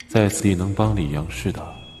在此地能帮李阳氏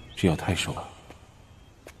的只有太守了。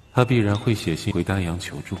他必然会写信回丹阳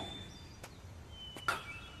求助。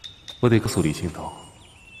我得告诉李青桐。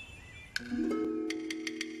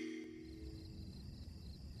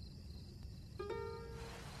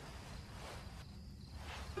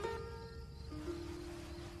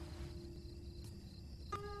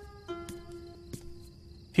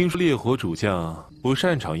听说烈火主将不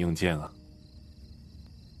擅长用剑啊？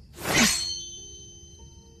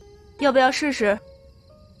要不要试试？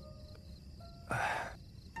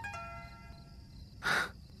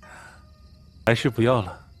还是不要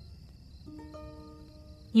了。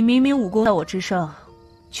你明明武功在我之上，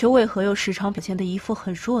却为何又时常表现得一副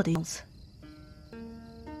很弱的样子？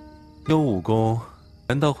用武功，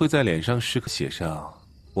难道会在脸上时刻写上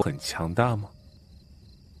我很强大吗？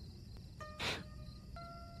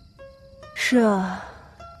是啊，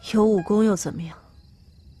有武功又怎么样？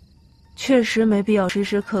确实没必要时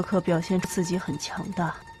时刻刻表现出自己很强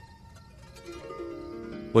大。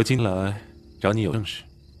我今来找你有正事，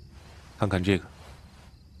看看这个。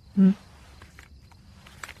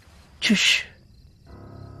这是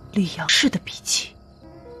李阳氏的笔记。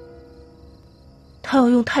他要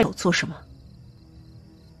用太守做什么？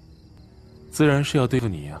自然是要对付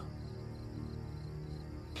你呀。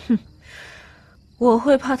我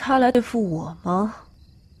会怕他来对付我吗？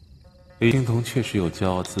李青桐确实有骄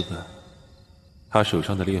傲资本，他手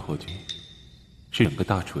上的烈火军是整个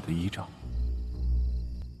大楚的依仗。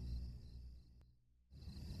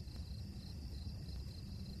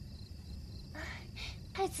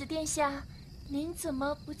太子殿下，您怎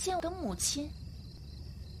么不见我的母亲？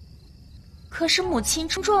可是母亲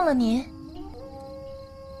冲撞了您。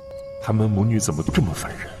他们母女怎么都这么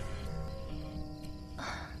烦人？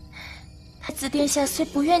太子殿下虽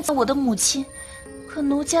不愿见我的母亲，可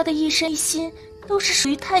奴家的一身一心都是属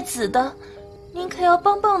于太子的，您可要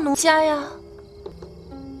帮帮奴家呀！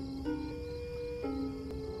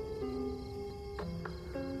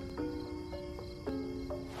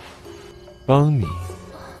帮你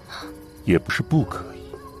也不是不可以。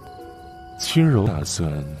轻柔打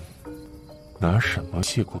算拿什么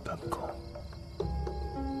谢过本宫？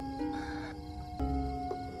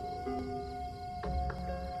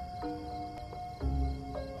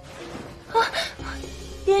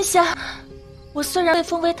殿下，我虽然被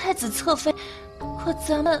封为太子侧妃，可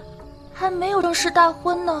咱们还没有正式大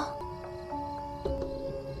婚呢。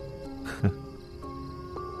哼，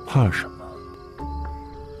怕什么？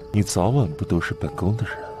你早晚不都是本宫的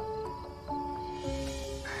人？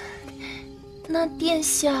那殿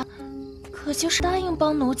下可就是答应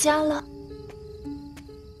帮奴家了？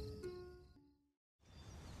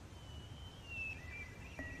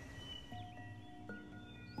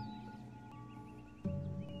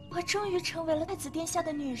我终于成为了太子殿下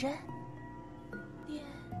的女人。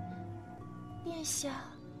殿下，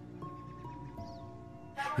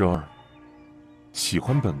柔儿，喜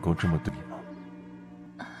欢本宫这么对你吗？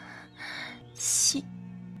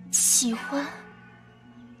喜欢，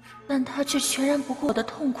但他却全然不顾我的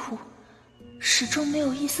痛苦，始终没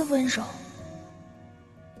有一丝温柔。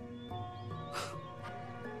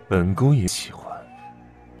本宫也喜欢，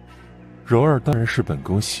柔儿当然是本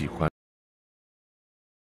宫喜欢，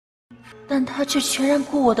但他却全然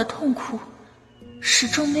不顾我的痛苦，始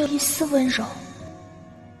终没有一丝温柔。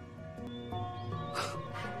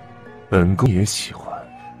本宫也喜欢，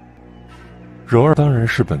柔儿当然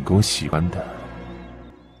是本宫喜欢的，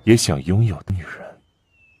也想拥有的女人。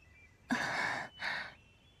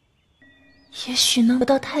也许能得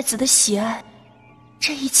到太子的喜爱，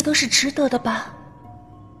这一切都是值得的吧。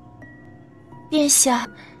殿下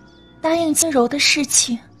答应轻柔的事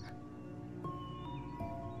情。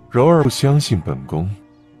柔儿不相信本宫，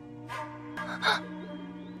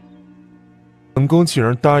本宫既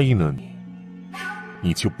然答应了你，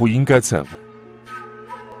你就不应该再问。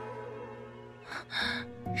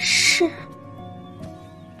是。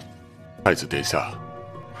太子殿下，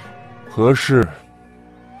何事？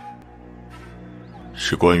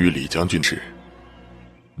是关于李将军事。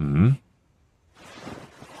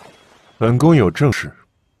本宫有正事，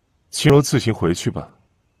轻柔自行回去吧。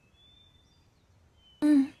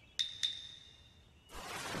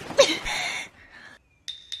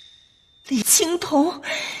李青铜，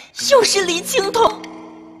又是李青铜。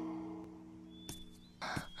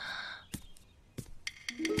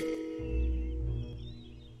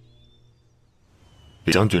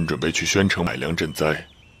李将军准备去宣城买粮赈灾，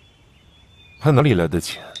他哪里来的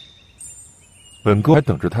钱？本宫还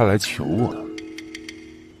等着他来求我。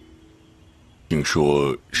听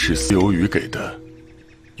说是司游宇给的，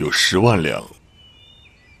有10万两。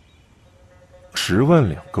10万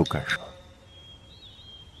两够干什么？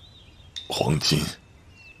黄金。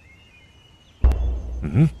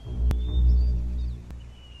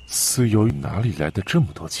司游宇哪里来的这么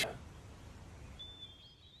多钱？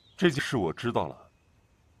这件事我知道了，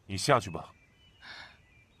你下去吧。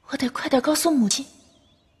我得快点告诉母亲。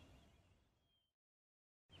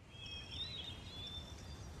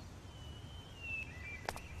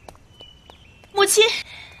母亲。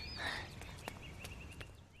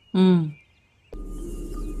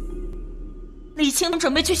李青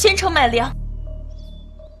准备去宣城买粮。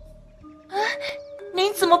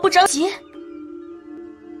您怎么不着急？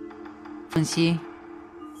放心，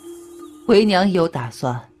为娘有打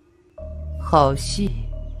算，好戏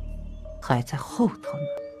还在后头呢。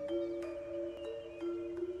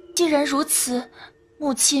既然如此，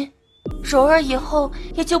母亲，柔儿以后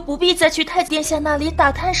也就不必再去太子殿下那里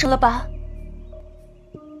打探什么了吧？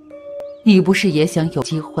你不是也想有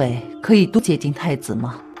机会可以多接近太子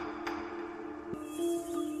吗？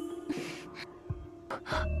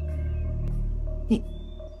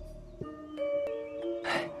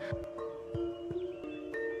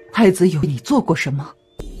太子有你做过什么？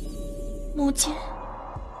母亲，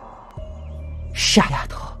傻丫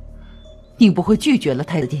头，你不会拒绝了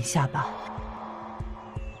太子殿下吧？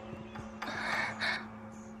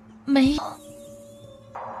没有。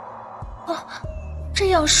这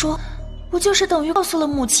样说，不就是等于告诉了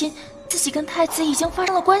母亲自己跟太子已经发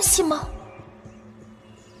生了关系吗？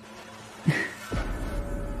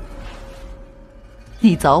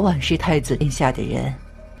你早晚是太子殿下的人，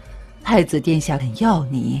太子殿下肯要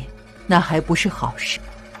你，那还不是好事？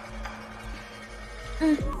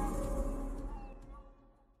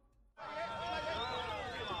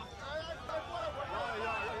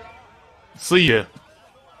司爷，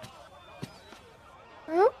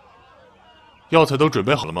药材都准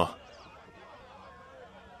备好了吗？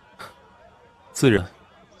自然。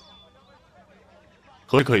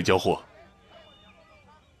何时可以交货？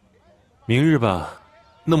明日吧。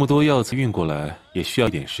那么多药材运过来，也需要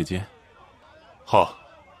一点时间。好，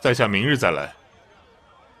在下明日再来。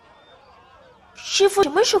师傅什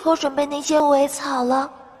么时候准备那些苇草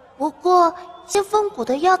了？不过仙风谷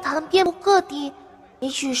的药堂遍布各地，也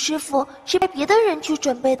许师傅是派别的人去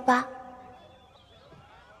准备的吧。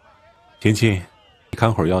婷婷，你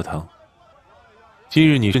看会儿药堂。今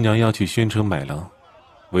日你师娘要去宣城买粮，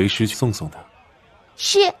为师去送送她。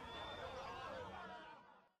是。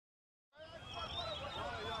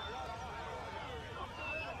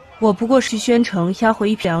我不过是去宣城押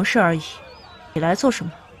回一批粮食而已，你来做什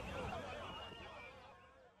么？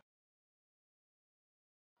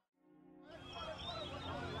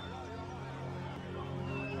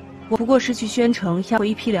我不过是去宣城押回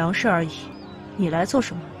一批粮食而已，你来做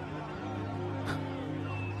什么？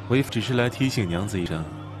为夫只是来提醒娘子一声，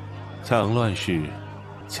恰逢乱世，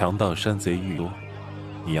强盗山贼愈多，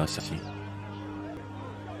你要小心。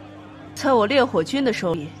在我烈火军的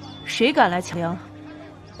手里，谁敢来抢粮？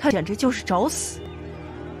他简直就是找死！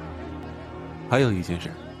还有一件事，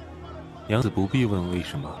娘子不必问为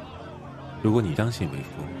什么。如果你相信为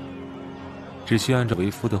夫，只需按照为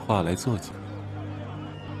夫的话来做即可。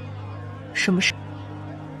什么事？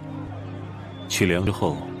取粮之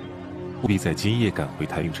后，务必在今夜赶回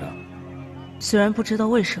太平城。虽然不知道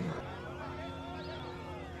为什么，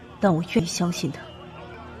但我愿意相信他。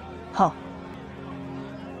好，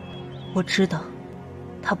我知道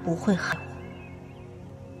他不会害我。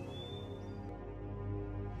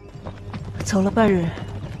走了半日，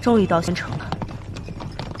终于到宣城了。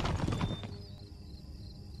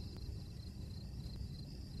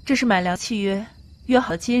这是买粮契约，约好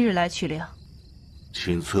了今日来取粮。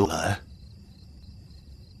请随我来。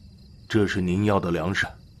这是您要的粮食，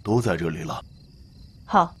都在这里了。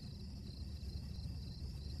好，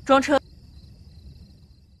装车。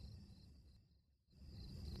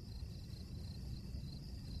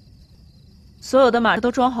所有的马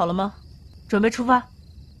都装好了吗？准备出发。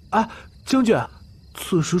啊，将军，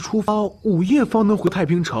此时出发，午夜方能回太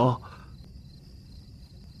平城。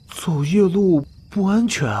走夜路不安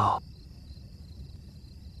全啊。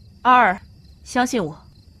阿尔，相信我，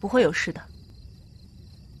不会有事的。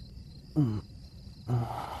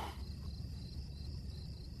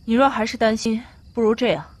你若还是担心，不如这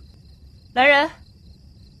样，来人，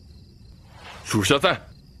属下在。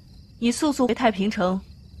你速速回太平城，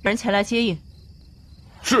让人前来接应。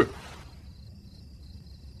是。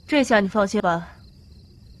这下你放心吧。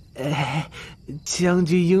哎，将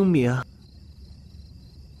军英明。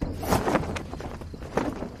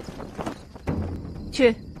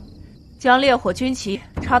去，将烈火军旗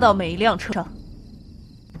插到每一辆车上。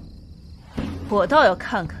我倒要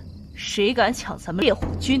看看，谁敢抢咱们烈火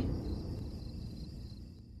军！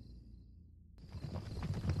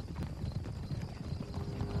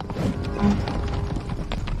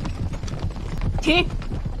停！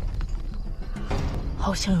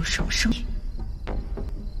好像有什么声音。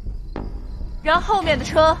让后面的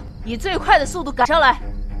车以最快的速度赶上来，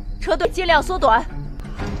车队尽量缩短。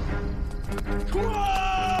出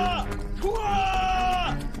啊！出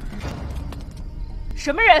啊！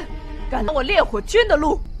什么人敢拦我烈火军的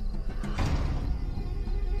路？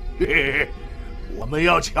嘿嘿，我们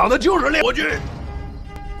要抢的就是烈火军。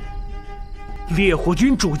烈火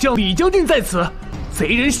军主将李将军在此，贼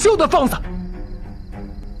人休得放肆！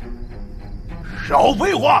少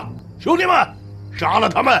废话，兄弟们，杀了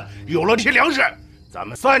他们，有了这些粮食，咱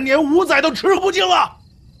们3年5载都吃不尽了。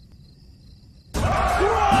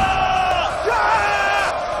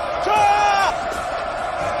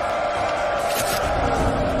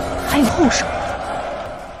还有后手，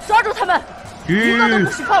抓住他们，一个都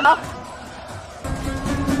不许放忙。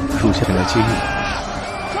属下来接应。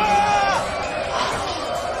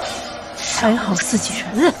还好自己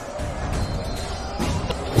人。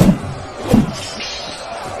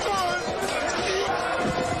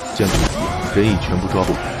将军，人已全部抓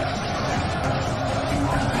捕。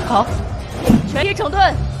好，全体整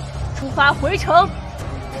顿，出发回城。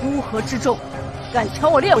乌合之众，敢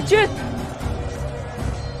抢我烈火军！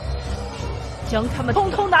将他们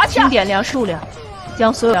通通拿下！清点粮食数量，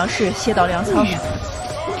将所有粮食卸到粮仓。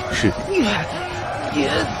是。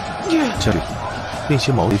将军，那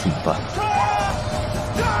些毛贼怎么办？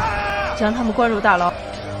将他们关入大牢。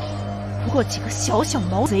不过几个小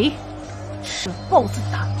毛贼，吃了豹子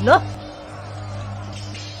胆了。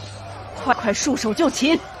快束手就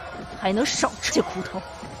擒，还能少吃些苦头。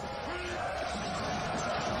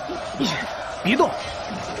别动！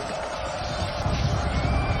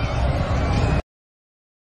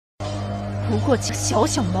不过几个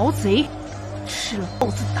小毛贼，吃了豹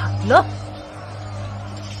子胆了。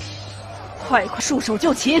快束手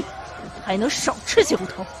就擒，还能少吃些苦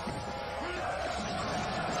头。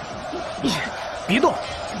别动！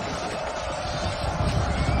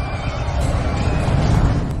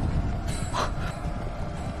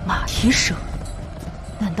马蹄蛇，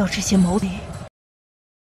难道这些毛贼？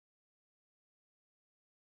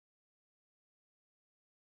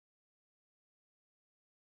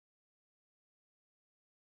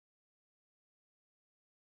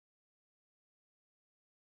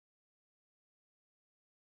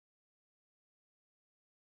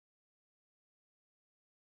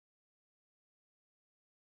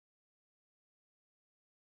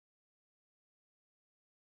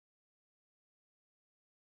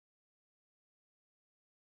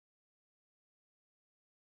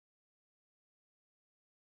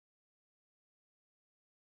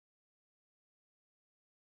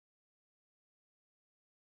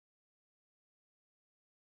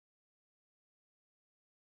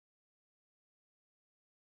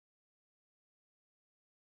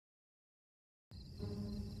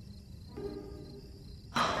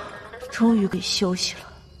终于可以休息了，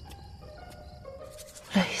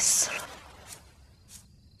累死了。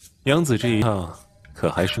杨子这一趟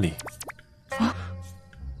可还顺利？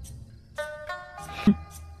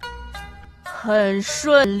很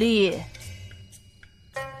顺利。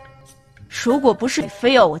如果不是你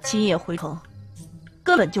非要我今夜回城，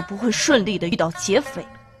根本就不会顺利的遇到劫匪。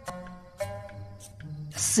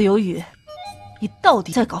司有雨，你到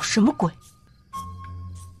底在搞什么鬼？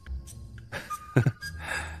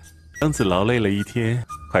杨子劳累了一天，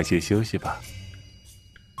快些休息吧。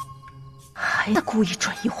还在故意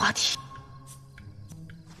转移话题。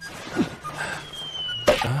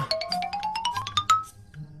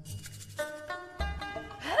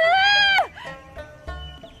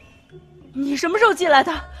你什么时候进来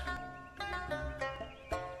的？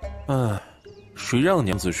谁让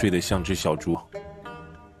娘子睡得像只小猪？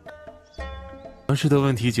粮食的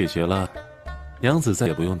问题解决了，娘子再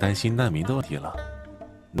也不用担心难民的问题了。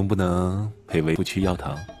能不能陪为夫去药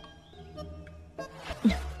堂？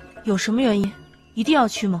有什么原因？一定要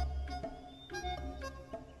去吗？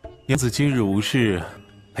娘子今日无事，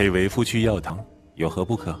陪为夫去药堂，有何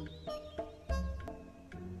不可？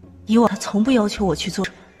以往他从不要求我去做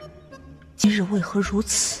什么，今日为何如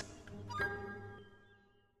此？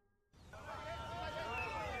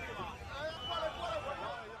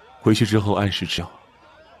回去之后按时吃药。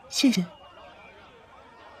谢谢。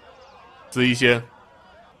司医仙，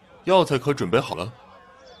药材可准备好了？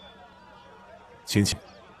晴晴，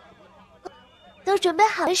都准备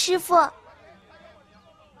好了，师傅。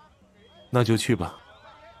那就去吧。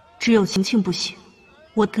只有晴晴不行，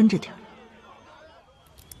我跟着点儿。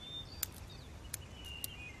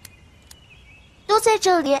都在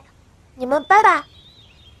这里，你们拜吧。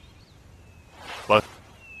拜。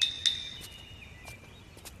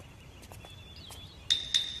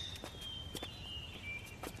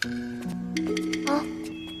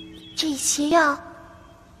这些药，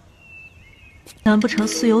难不成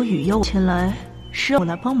似有雨要我前来，是让我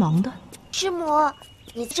来帮忙的？师母，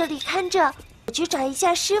你在这里看着，我去找一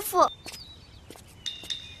下师傅。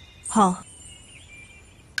好。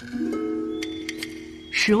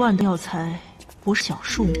10万的药材不是小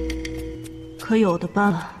数目，可有的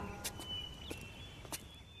搬了。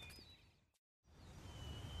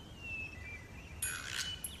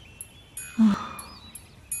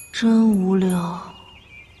真无聊。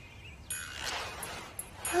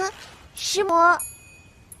师母。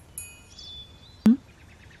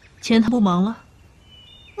前堂不忙了？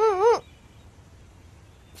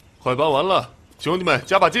快搬完了，兄弟们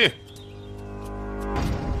加把劲！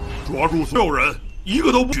抓住所有人，一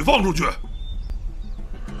个都不许放出去！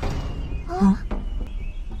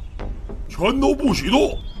全都不许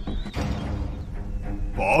动！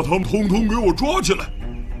把他们通通给我抓起来！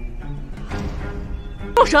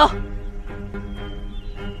住手！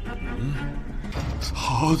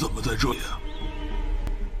他怎么在这里啊？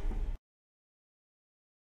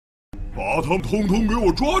把他们通通给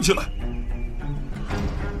我抓起来！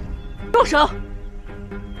住手！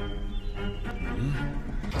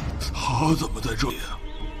他怎么在这里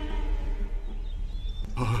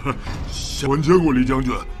啊？下官见过李将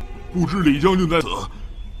军，不知李将军在此，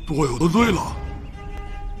多有得罪了。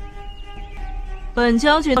本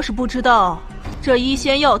将军要是不知道这医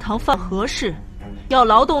仙药堂犯何事，要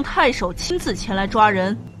劳动太守亲自前来抓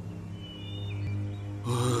人。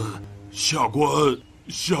下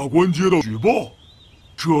官接到举报，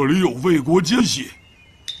这里有魏国奸细。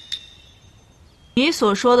你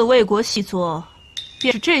所说的魏国细作，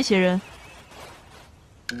便是这些人？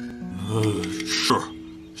是，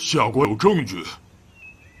下官有证据。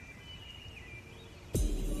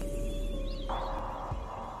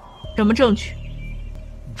什么证据？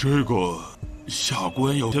这个，下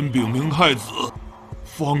官要先禀明太子，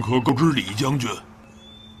方可告知李将军。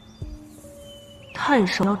太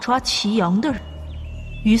守要抓祁阳的人，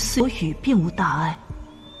与司有雨并无大碍，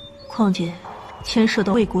况且牵涉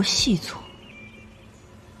到魏国细作。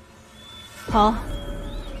好，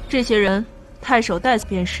这些人太守带走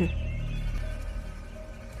便是。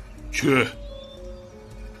去。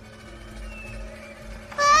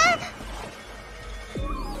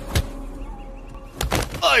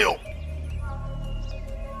哎呦！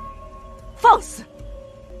放肆！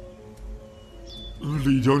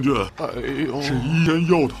李将军，这医仙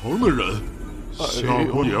药堂的人，下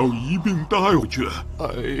官也要一并带回去。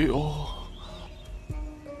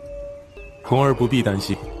红儿不必担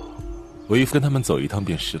心，为夫跟他们走一趟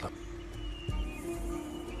便是了。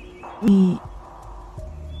你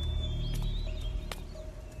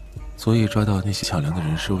昨夜抓到那些抢粮的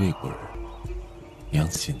人是魏国人，娘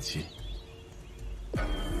子谨记。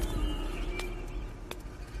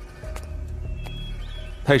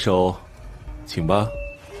太守，请吧。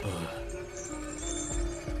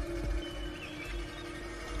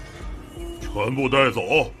全部带走。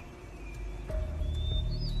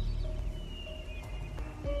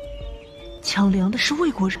抢粮的是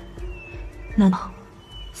魏国人，难道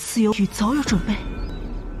司有雨早有准备？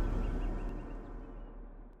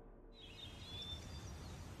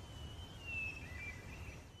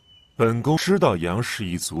本宫知道杨氏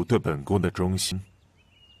一族对本宫的忠心，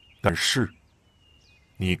但是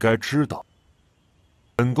你该知道，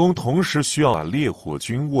本宫同时需要把烈火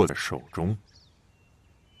军握在手中。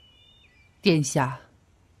殿下，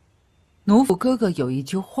奴妇哥哥有一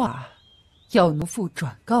句话，要奴妇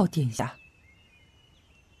转告殿下。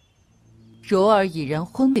柔儿已然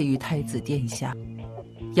婚配于太子殿下，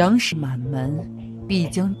杨氏满门必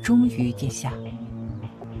将忠于殿下。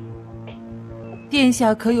殿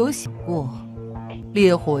下可有想过，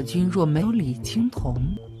烈火军若没有李青铜，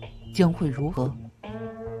将会如何？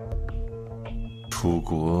楚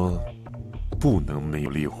国不能没有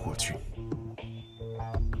烈火军。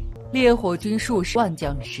烈火军数十万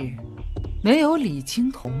将士，没有李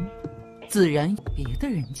青铜，自然有别的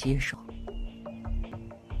人接手。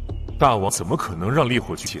大王怎么可能让烈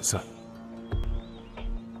火军解散？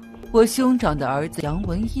我兄长的儿子杨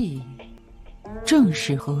文义，正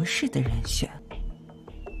是合适的人选。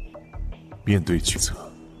面对抉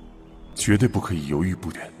择，绝对不可以犹豫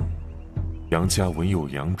不决。杨家文有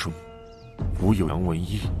杨忠，武有杨文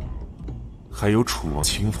义，还有楚王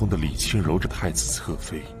亲封的李清柔这太子侧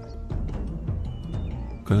妃。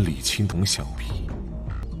跟李青铜相比，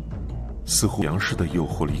似乎杨氏的诱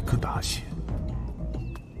惑力更大些。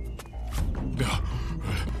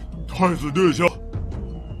太子殿下，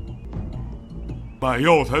卖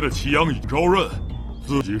药材的祁阳已招认，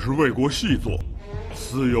自己是魏国细作，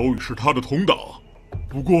司有宇是他的同党，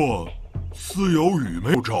不过司有宇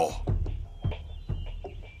没有招。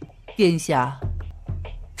殿下，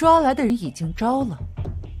抓来的人已经招了，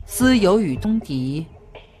司有宇通敌，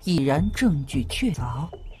已然证据确凿。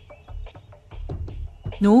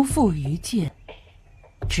奴妇于剑，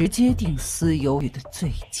直接定司有宇的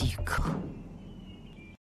罪即可。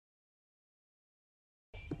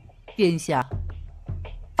殿下，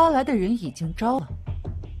抓来的人已经招了，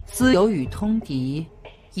司有宇通敌，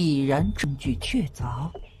已然证据确凿。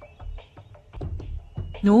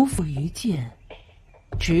奴妇于剑，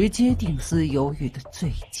直接定司有宇的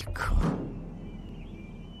罪即可。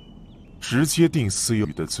直接定司有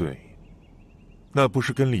宇的罪，那不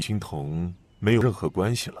是跟李青铜没有任何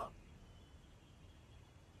关系了？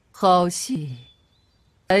好戏，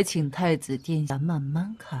还请太子殿下慢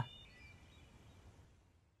慢看。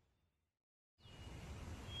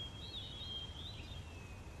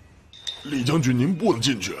李将军，您不能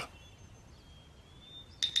进去。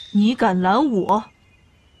你敢拦我？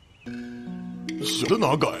小的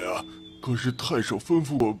哪敢呀！可是太守吩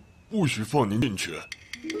咐我不许放您进去。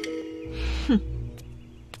哼！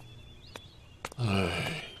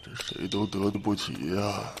哎，这谁都得罪不起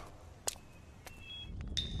呀。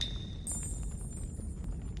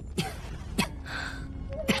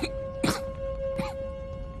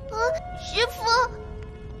师父。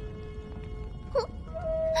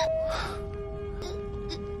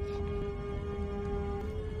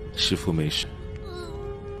师父没事。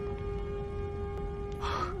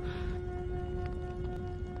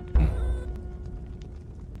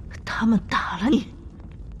他们打了你，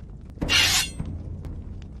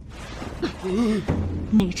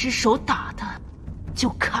哪只手打的，就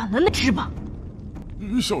砍了那只吧。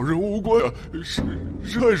小人无关啊，是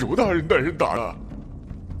太守大人带人打的。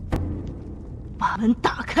把门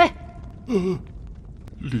打开。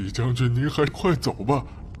李将军，您还是快走吧，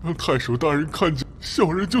让太守大人看见，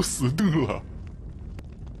小人就死定了。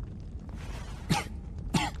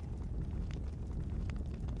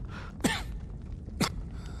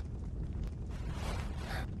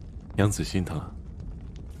娘子心疼，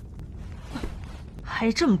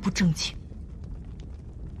还这么不正经。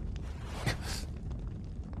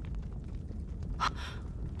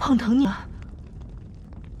碰疼你了。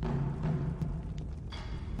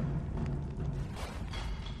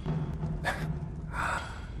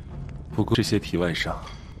不过这些皮外伤，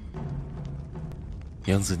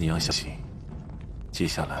娘子你要小心，接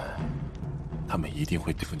下来他们一定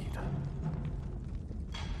会对付你的。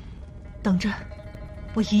等着，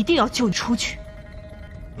我一定要救你出去。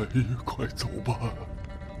哎呀，快走吧！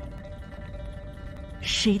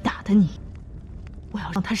谁打的你，我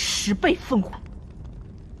要让他10倍奉还。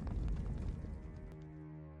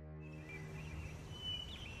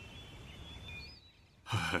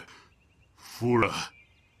夫人。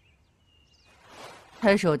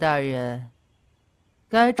太守大人，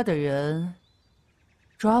该抓的人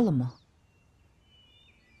抓了吗？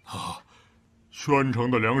宣城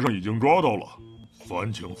的梁上已经抓到了，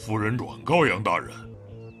烦请夫人转告杨大人。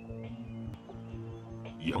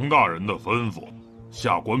杨大人的吩咐，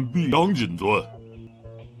下官必当谨遵。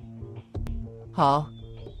好，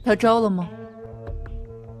他招了吗？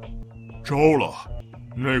招了。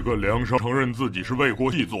那个梁上承认自己是魏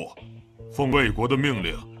国细作，奉魏国的命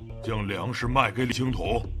令，将粮食卖给李青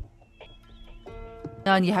铜。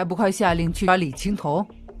那你还不快下令去抓李青铜？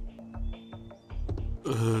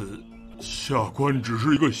下官只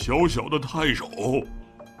是一个小小的太守。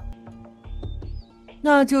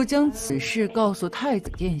那就将此事告诉太子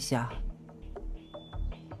殿下。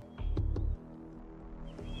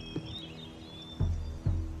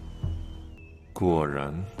果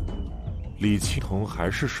然，李青桐还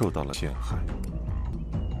是受到了陷害。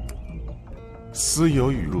司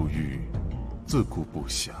有雨入狱，自顾不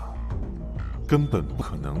暇，根本不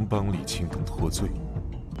可能帮李青桐脱罪。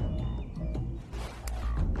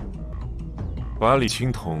把李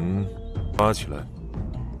青桐抓起来。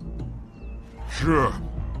是。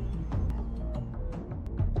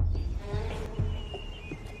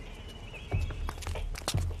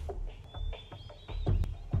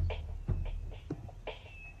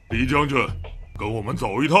李将军，跟我们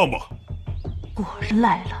走一趟吧。果然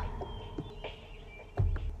来了。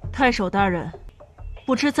太守大人，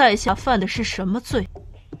不知在下犯的是什么罪？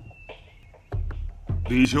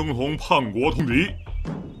李青桐叛国通敌，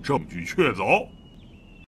证据确凿。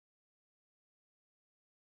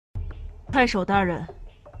太守大人，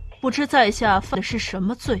不知在下犯的是什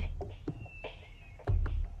么罪？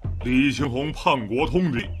李青桐叛国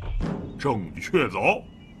通敌，证据确凿。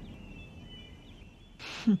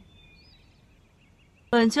哼，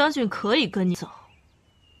本将军可以跟你走，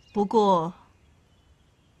不过，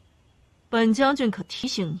本将军可提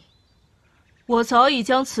醒你，我早已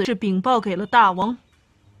将此事禀报给了大王。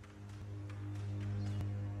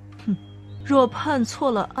哼，若判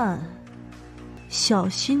错了案，小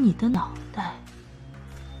心你的脑袋。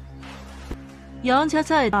杨家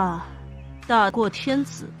再大，大过天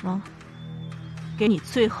子吗？给你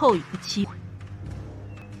最后一个机会，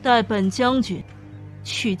带本将军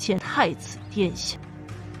去见太子殿下。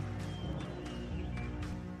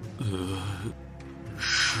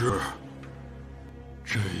是。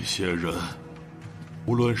这些人，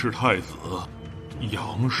无论是太子、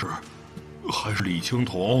杨氏，还是李青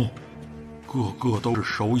桐，个个都是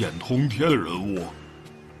手眼通天的人物，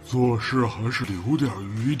做事还是留点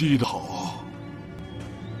余地的好。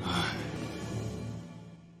唉。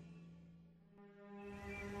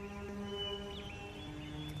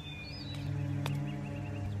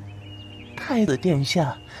太子殿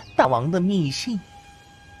下，大王的密信。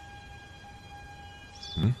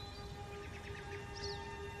嗯。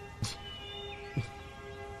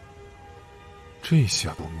这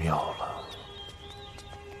下不妙了。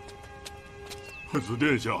太子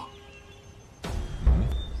殿下，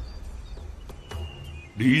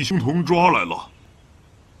李青桐抓来了。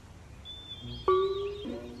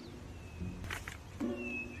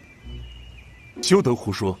休得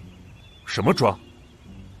胡说！什么抓？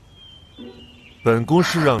本宫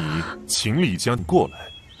是让你请李将军过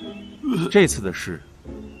来。这次的事，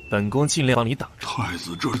本宫尽量帮你挡着。太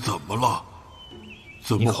子这是怎么了？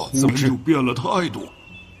怎么忽然自知就变了态度？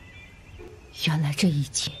原来这一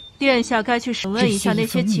切，殿下该去审问一下那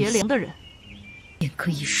些劫粮的人，便可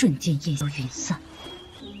以瞬间烟消云散。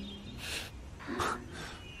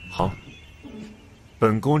好，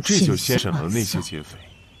本宫这就先审了那些劫匪。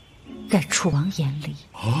在楚王眼里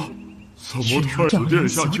啊，怎么太子殿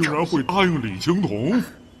下竟然会答应李青桐？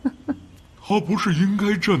他不是应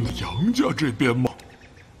该站在杨家这边吗？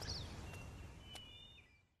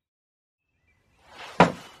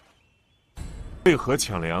为何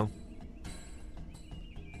抢粮？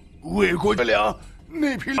魏国的粮，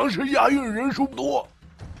那批粮食押运人数不多。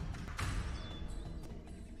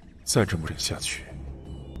再这么忍下去，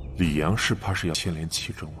李杨氏怕是要牵连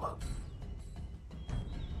其中了。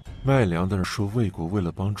卖粮的人说，魏国为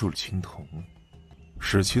了帮助青铜，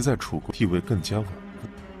使其在楚国地位更加稳固，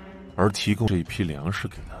而提供这一批粮食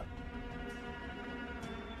给他。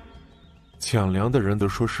抢粮的人都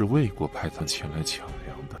说是魏国派他前来抢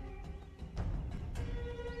粮的。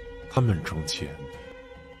他们中间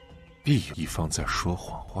必有一方在说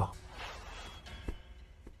谎话。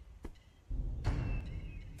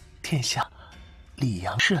殿下，李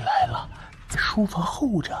杨氏来了，在书房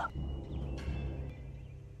候着。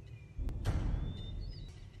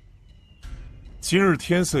今日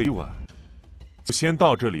天色已晚，就先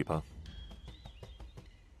到这里吧。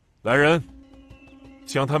来人，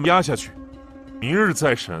将他们押下去，明日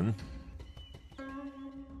再审。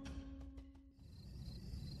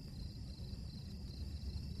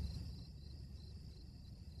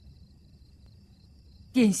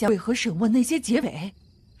殿下为何审问那些劫匪？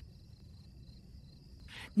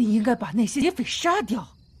你应该把那些劫匪杀掉。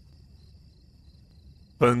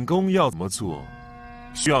本宫要怎么做，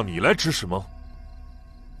需要你来指使吗？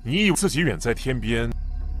你以为自己远在天边，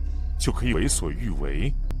就可以为所欲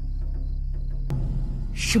为？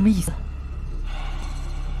什么意思？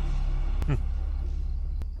哼！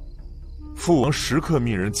父王时刻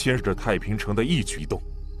命人监视着太平城的一举一动。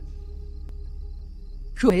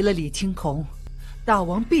若没了李青桐，大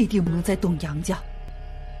王必定不能再动杨家。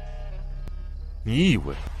你以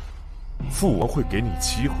为父王会给你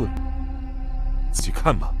机会？自己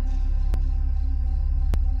看吧。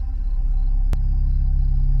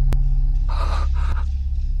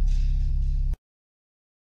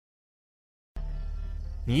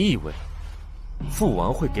你以为父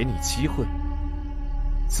王会给你机会？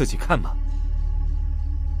自己看吧。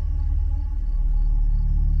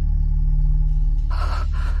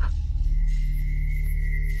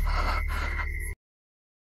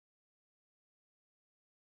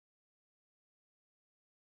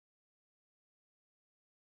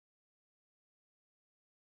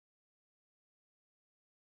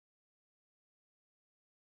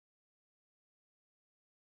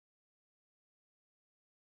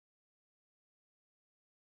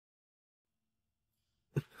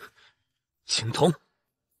青铜，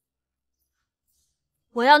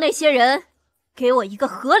我要那些人给我一个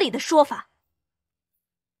合理的说法。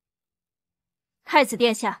太子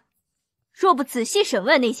殿下，若不仔细审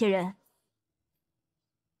问那些人，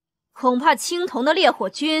恐怕青铜的烈火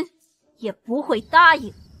军也不会答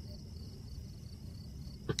应。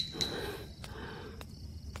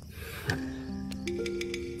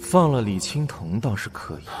放了李青铜倒是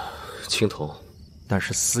可以，青铜，但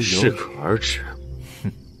是私有适可而止。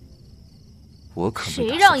我可没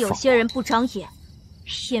谁让有些人不长眼，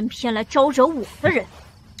偏偏来招惹我的人？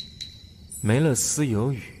没了私有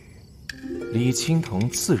语，李青铜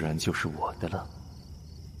自然就是我的了。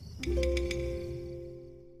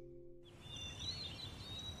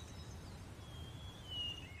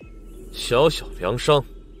小小梁商，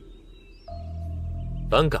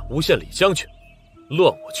胆敢诬陷李将军，乱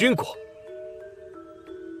我军国，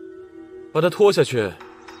把他拖下去，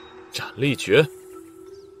斩了一决。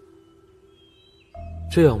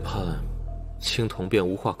这样判，青铜便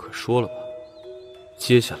无话可说了吧？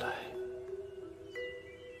接下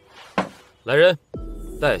来，来人，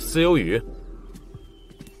带私有语。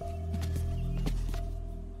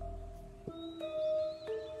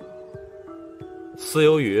私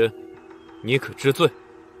有语，你可知罪？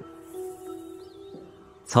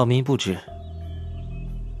草民不知。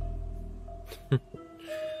哼，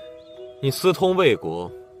你私通魏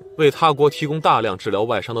国，为他国提供大量治疗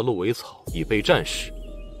外伤的鹿尾草以备战时，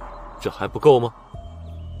这还不够吗？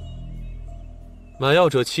买药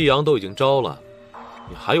者祁阳都已经招了，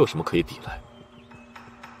你还有什么可以抵赖？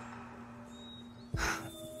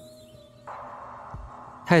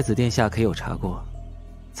太子殿下可有查过，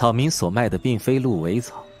草民所卖的并非鹿尾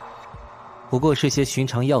草，不过是些寻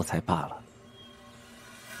常药材罢了。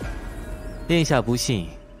殿下不信，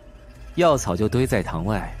药草就堆在堂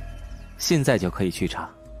外，现在就可以去查。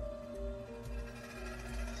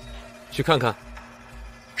去看看。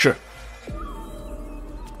是。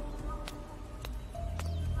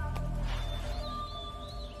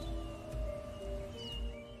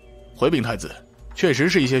回禀太子，确实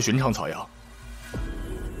是一些寻常草药。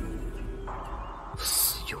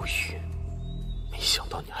死有余，没想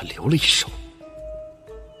到你还留了一手。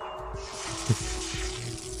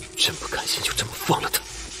真不甘心就这么放了他。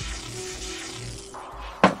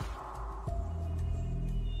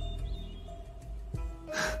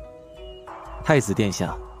太子殿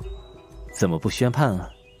下，怎么不宣判啊？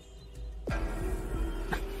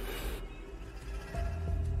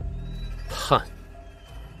判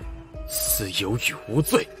私有语无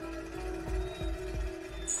罪。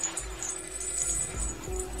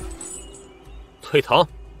退堂。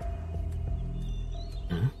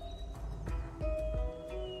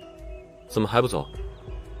怎么还不走？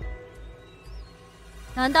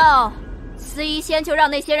难道司医仙就让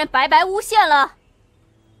那些人白白诬陷了？